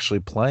 when he's actually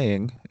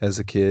playing as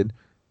a kid,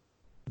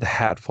 the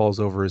hat falls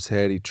over his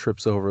head. He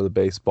trips over the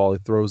baseball. He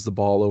throws the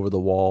ball over the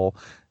wall.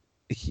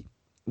 He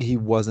he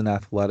wasn't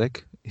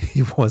athletic.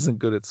 He wasn't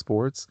good at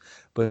sports,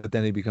 but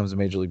then he becomes a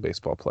Major League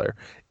Baseball player.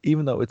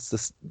 Even though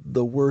it's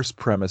the worst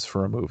premise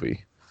for a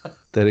movie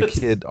that a It's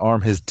kid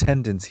arm his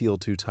tendons heal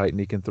too tight and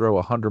he can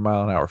throw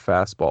 100-mile-an-hour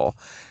fastball,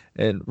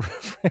 and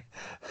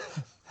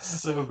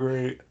so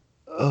great.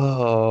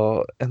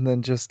 oh, and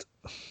then just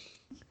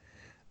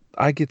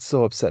I get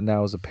so upset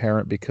now as a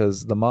parent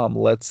because the mom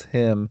lets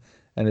him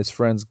and his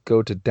friends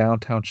go to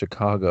downtown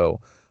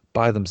Chicago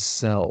by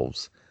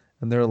themselves,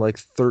 and they're like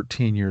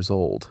 13 years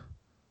old,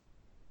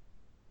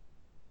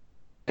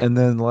 and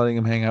then letting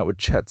him hang out with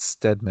Chet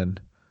Stedman.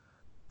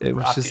 It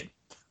was just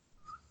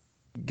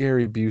Rocket.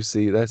 Gary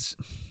Busey.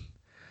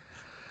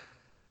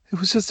 It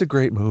was just a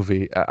great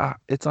movie.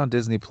 It's on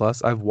Disney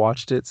Plus. I've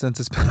watched it since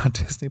it's been on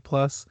Disney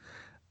Plus.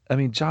 I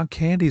mean, John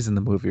Candy's in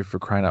the movie for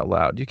crying out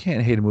loud. You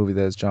can't hate a movie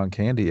that has John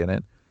Candy in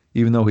it,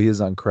 even though he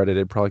is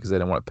uncredited, probably because they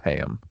didn't want to pay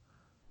him.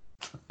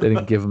 They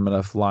didn't give him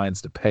enough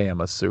lines to pay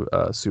him a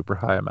super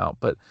high amount.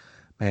 But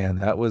man,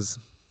 that was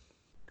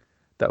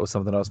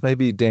something else.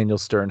 Maybe Daniel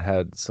Stern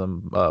had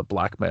some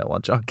blackmail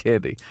on John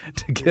Candy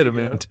to There get you him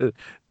go. into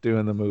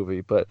doing the movie.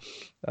 But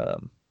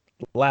um,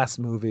 last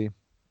movie,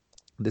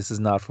 this is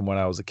not from when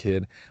I was a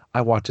kid.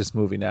 I watch this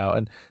movie now,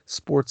 and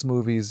sports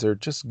movies are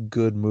just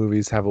good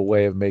movies, have a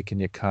way of making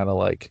you kind of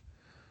like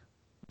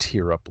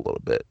tear up a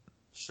little bit.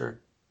 Sure.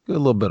 Get a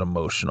little bit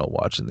emotional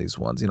watching these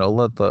ones.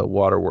 Let the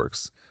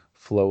waterworks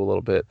flow a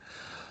little bit.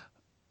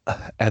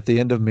 At the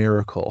end of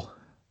Miracle,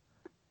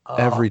 Oh,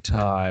 every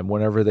time, uh,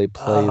 whenever they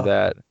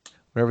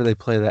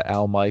play that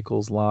Al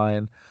Michaels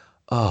line,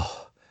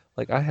 oh,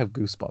 like I have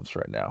goosebumps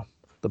right now.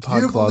 The do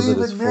pod you closet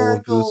believe is in full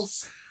of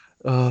goose. miracles?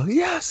 Oh,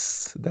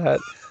 yes, that,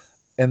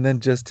 and then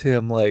just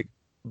him like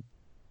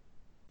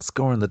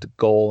scoring the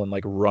goal and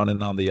like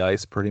running on the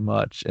ice pretty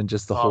much, and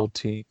just the whole Oh,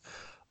 team.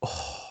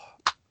 Oh,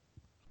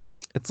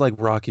 it's like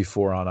Rocky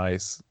Four on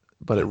ice,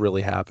 but it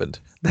really happened.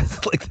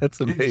 That's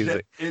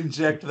amazing.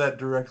 inject that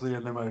directly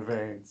into my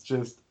veins,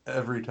 just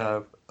every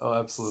time. Oh,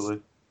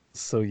 absolutely.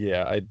 So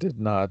yeah, I do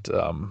not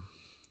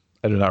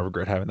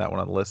regret having that one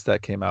on the list.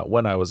 That came out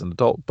when I was an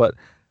adult, but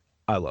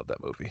I love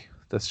that movie.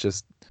 That's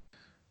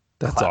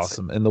Classic.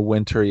 awesome. In the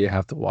winter, you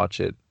have to watch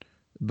it,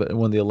 but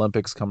when the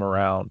Olympics come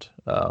around,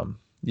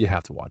 you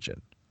have to watch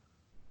it.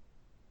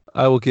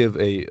 I will give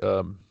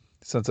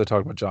since I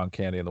talked about John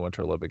Candy in the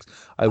Winter Olympics,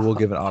 I will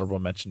give an honorable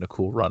mention to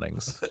Cool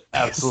Runnings because that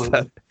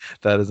Absolutely.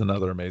 that is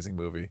another amazing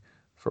movie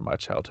from my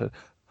childhood.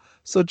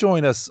 So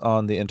join us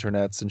on the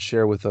internets and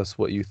share with us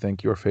what you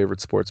think your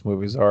favorite sports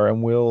movies are,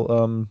 and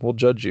we'll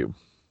judge you.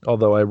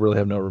 Although I really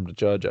have no room to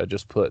judge, I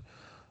just put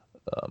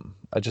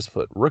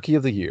Rookie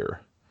of the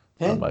Year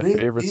on my Henry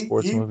favorite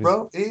sports he movies.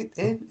 wrote it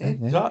in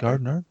Yeah, God.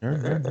 Gardner.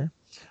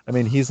 I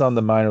mean, he's on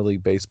the minor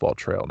league baseball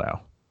trail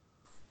now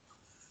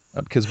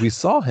because we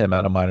saw him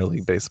at a minor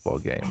league baseball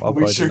game. Although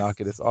We I did sure. not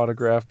get his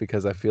autograph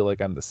because I feel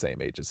like I'm the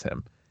same age as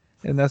him,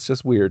 and that's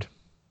just weird.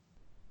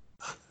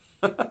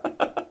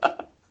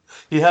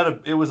 He had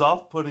a. It was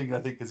off-putting, I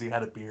think, because he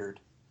had a beard.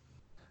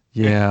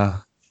 Yeah,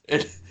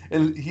 And,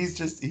 and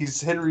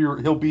he's Henry.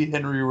 He'll be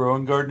Henry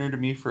Rowan Gardner to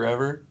me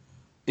forever,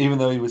 even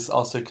though he was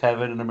also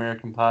Kevin in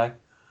American Pie.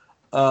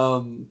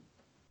 Um,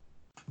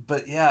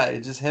 but yeah,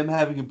 it just him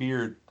having a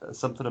beard,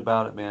 something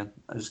about it, man.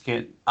 I just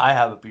can't. I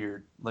have a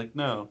beard. Like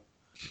no,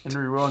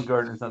 Henry Rowan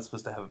Gardner's not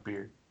supposed to have a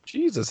beard.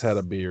 Jesus had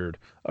a beard.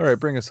 All right,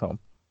 bring us home.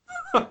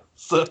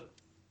 So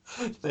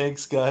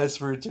thanks, guys,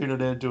 for tuning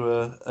in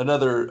to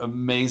another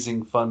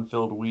amazing,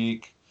 fun-filled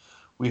week.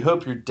 We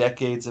hope your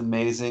decade's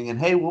amazing, and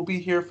hey, we'll be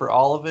here for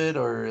all of it,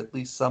 or at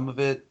least some of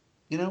it.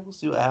 We'll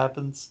see what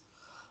happens.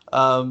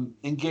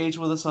 Engage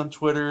with us on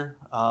Twitter.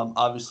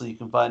 Obviously, you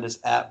can find us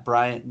at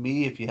Bryant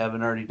Me if you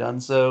haven't already done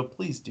so.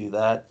 Please do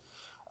that.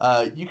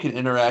 You can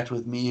interact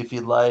with me if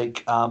you'd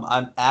like.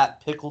 I'm at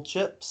Pickle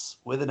Chips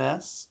with an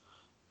S,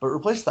 but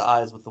replace the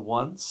I's with the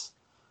ones.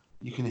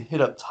 You can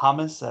hit up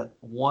Thomas at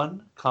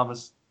one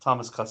Thomas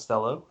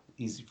Costello.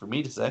 Easy for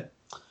me to say.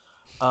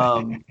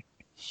 Um,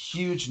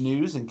 Huge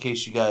news in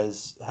case you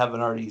guys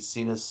haven't already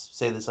seen us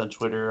say this on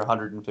Twitter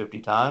 150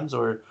 times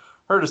or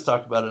heard us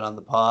talk about it on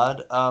the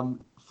pod.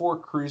 For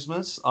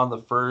Christmas on the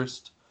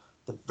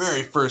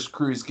very first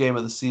cruise game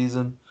of the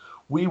season,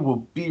 we will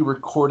be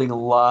recording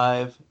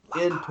live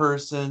in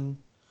person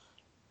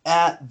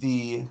at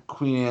the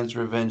Queen Anne's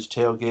Revenge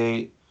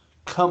tailgate.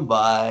 Come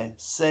by,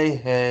 say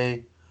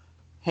hey,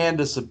 hand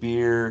us a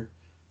beer,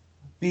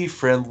 be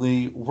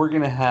friendly. We're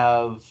gonna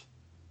have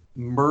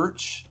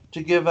merch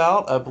to give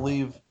out. I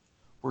believe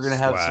we're gonna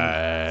have some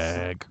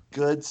Swag.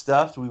 good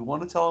stuff. Do we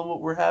want to tell them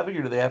what we're having,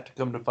 or do they have to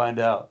come to find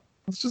out?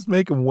 Let's just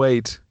make him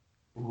wait.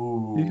 You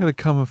Ooh, gotta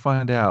come and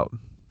find out.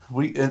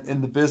 we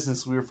in the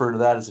business we refer to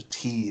that as a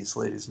tease,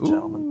 ladies and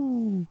gentlemen.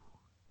 Ooh.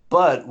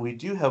 But we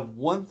do have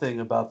one thing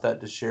about that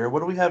to share. What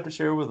do we have to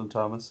share with them,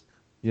 Thomas?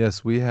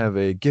 Yes, we have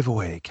a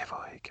giveaway.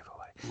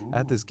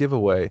 At this Ooh,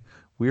 giveaway,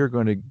 we are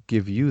going to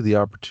give you the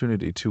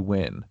opportunity to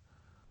win.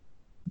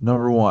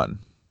 Number one,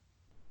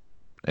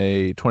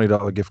 a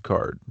 $20 gift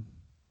card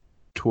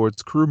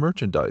towards crew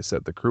merchandise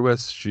at the Crew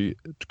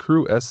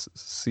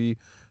SC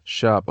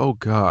shop. Oh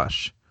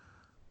gosh.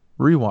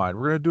 Rewind.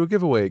 We're gonna do a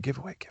giveaway.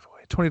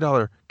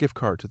 $20 gift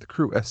card to the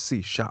Crew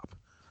SC shop.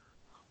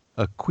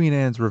 A Queen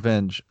Anne's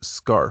Revenge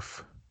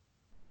scarf.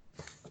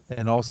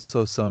 And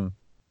also some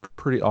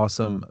pretty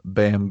awesome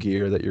BAM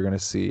gear that you're gonna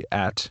see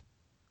at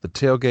the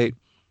tailgate.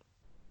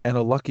 And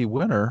a lucky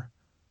winner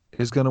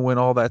is gonna win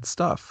all that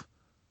stuff.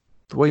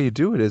 The way you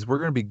do it is we're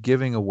gonna be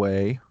giving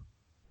away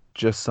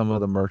just some of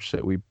the merch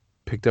that we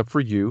picked up for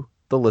you,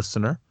 the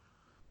listener.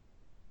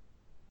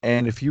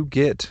 And if you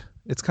get,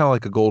 it's kind of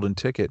like a golden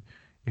ticket.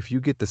 If you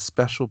get the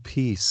special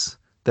piece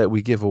that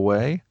we give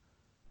away,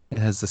 it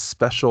has a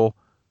special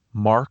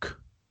mark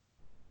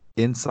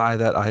inside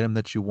that item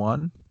that you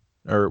won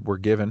or were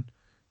given,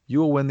 you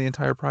will win the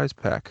entire prize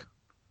pack.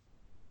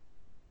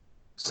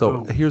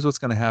 So Boom. here's what's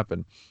going to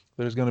happen.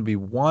 There's going to be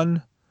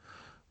one.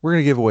 We're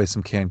going to give away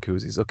some can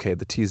koozies. Okay,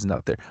 the tea's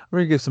not there. We're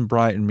going to give some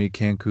Bryant and me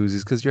can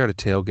koozies because you're at a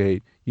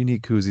tailgate. You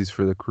need koozies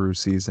for the cruise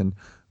season.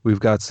 We've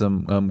got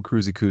some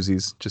cruisy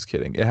koozies. Just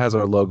kidding. It has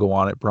our logo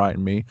on it, Bryant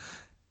and me.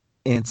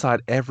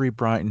 Inside every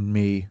Bryant and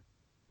me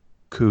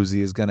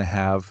koozie is going to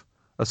have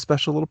a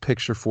special little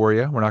picture for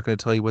you. We're not going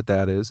to tell you what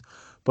that is.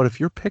 But if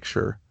your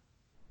picture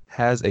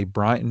has a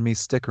Bryant and me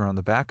sticker on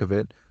the back of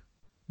it,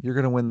 you're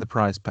going to win the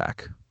prize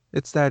pack.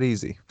 It's that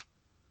easy.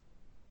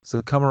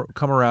 So come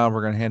around.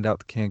 We're going to hand out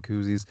the can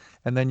koozies,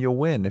 and then you'll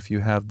win if you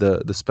have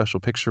the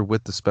special picture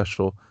with the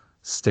special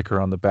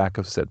sticker on the back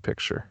of said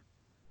picture.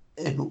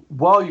 And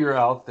while you're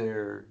out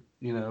there,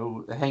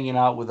 hanging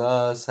out with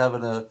us,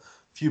 having a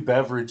few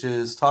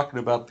beverages, talking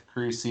about the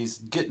cruise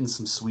season, getting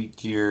some sweet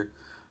gear,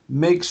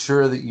 make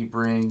sure that you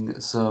bring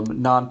some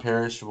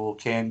non-perishable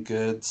canned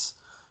goods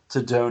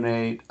to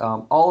donate.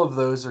 All of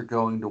those are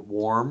going to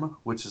WARM,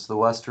 which is the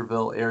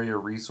Westerville Area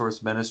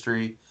Resource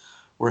Ministry.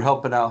 We're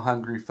helping out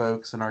hungry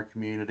folks in our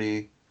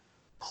community.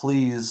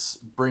 Please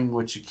bring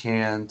what you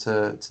can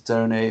to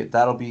donate.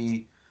 That'll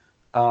be,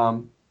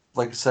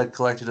 like I said,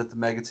 collected at the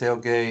Mega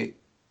Tailgate.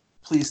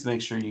 Please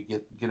make sure you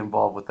get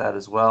involved with that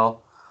as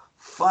well.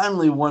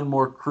 Finally, one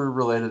more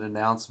crew-related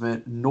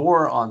announcement.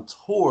 Nora on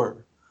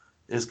Tour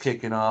is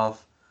kicking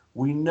off.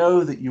 We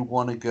know that you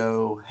want to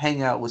go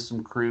hang out with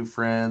some crew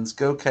friends,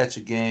 go catch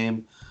a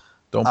game.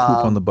 Don't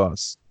poop on the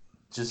bus.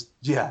 No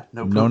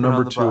No pooping number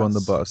on the two on the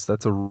bus. bus.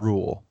 That's a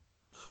rule.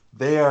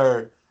 They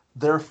are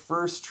their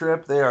first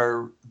trip. They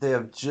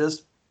have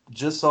just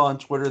saw on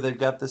Twitter they've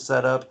got this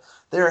set up.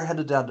 They are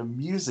headed down to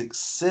Music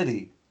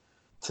City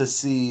to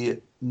see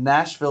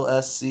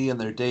Nashville SC in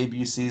their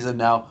debut season.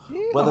 Now,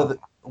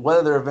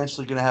 whether they're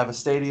eventually going to have a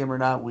stadium or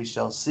not, we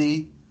shall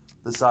see.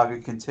 The saga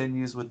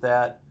continues with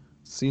that.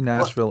 See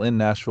Nashville in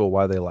Nashville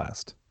while they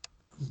last.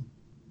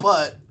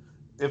 But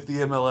if the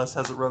MLS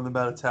hasn't run them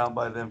out of town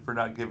by then for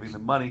not giving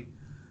them money.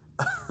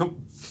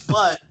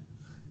 But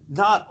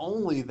not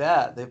only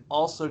that, they're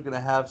also going to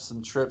have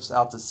some trips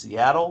out to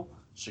Seattle,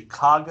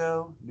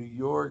 Chicago, New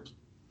York,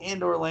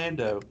 and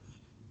Orlando.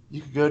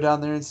 You could go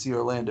down there and see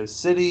Orlando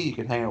City. You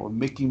can hang out with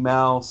Mickey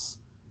Mouse.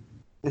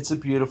 It's a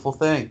beautiful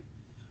thing.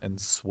 And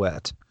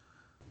sweat.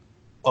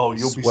 Oh,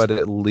 you'll sweat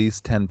at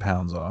least 10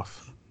 pounds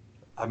off.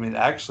 I mean,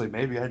 actually,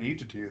 maybe I need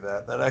to do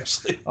that. That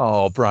actually.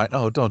 Oh, Brian.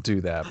 Oh, don't do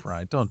that,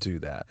 Brian. Don't do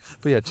that.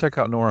 But yeah, check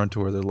out Nora on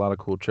Tour. There's a lot of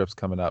cool trips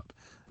coming up.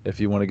 If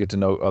you want to get to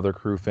know other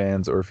crew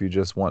fans, or if you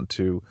just want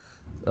to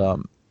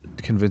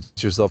convince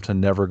yourself to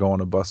never go on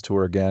a bus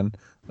tour again,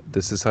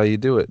 this is how you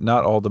do it.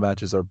 Not all the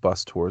matches are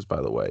bus tours,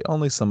 by the way.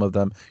 Only some of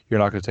them. You're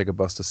not going to take a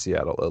bus to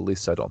Seattle. At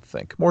least I don't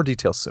think. More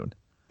details soon.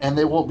 And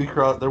there won't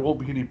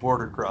be any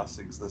border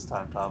crossings this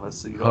time, Thomas.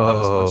 So you don't have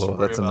as much to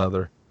worry that's about.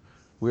 Another.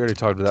 We already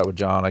talked about that with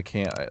John. I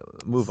can't.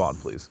 Move on,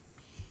 please.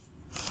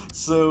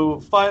 So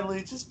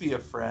finally, just be a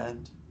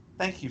friend.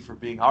 Thank you for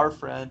being our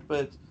friend.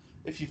 But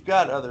if you've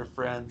got other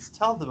friends,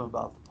 tell them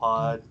about the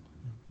pod.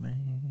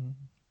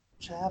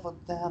 Travel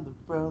down the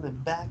road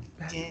and back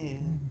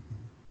again.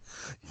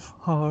 Your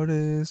heart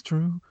is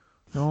true.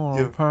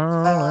 You're a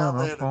pearl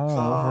and a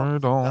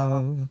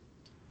corridor.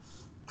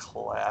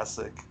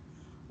 Classic.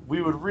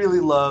 We would really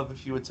love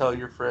if you would tell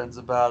your friends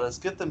about us.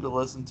 Get them to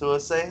listen to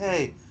us. Say,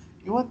 hey,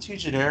 you want two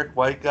generic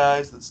white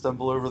guys that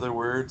stumble over their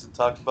words and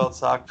talk about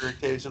soccer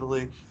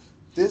occasionally?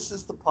 This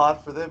is the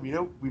pod for them.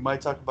 We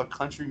might talk about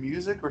country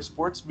music or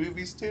sports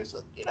movies too,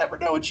 so you never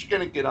know what you're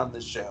going to get on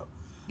this show.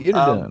 Get it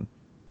done.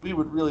 We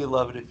would really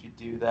love it if you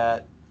do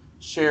that.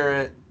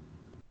 Share it.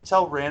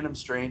 Tell random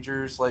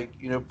strangers,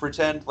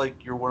 pretend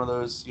like you're one of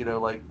those,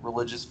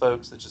 religious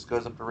folks that just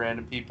goes up to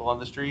random people on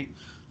the street.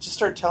 Just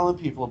start telling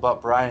people about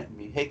Bryant and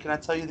me. Hey, can I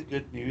tell you the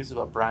good news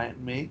about Bryant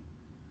and me?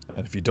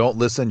 And if you don't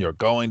listen, you're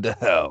going to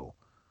hell.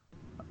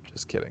 I'm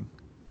just kidding.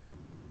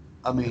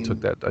 I mean,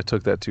 I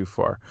took that too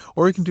far.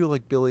 Or you can do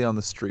like Billy on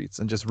the streets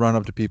and just run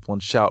up to people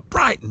and shout,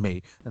 "Bryant and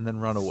me," and then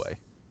run away.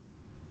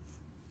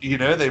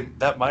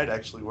 That might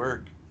actually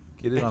work.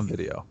 Get it on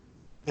video.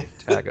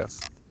 Tag us.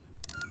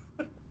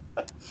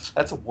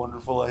 That's a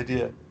wonderful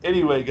idea.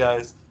 Anyway,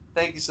 guys,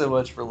 thank you so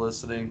much for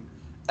listening.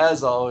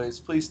 As always,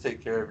 please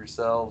take care of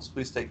yourselves.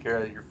 Please take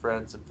care of your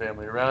friends and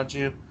family around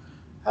you.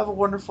 Have a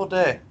wonderful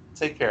day.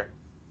 Take care.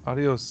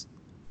 Adios.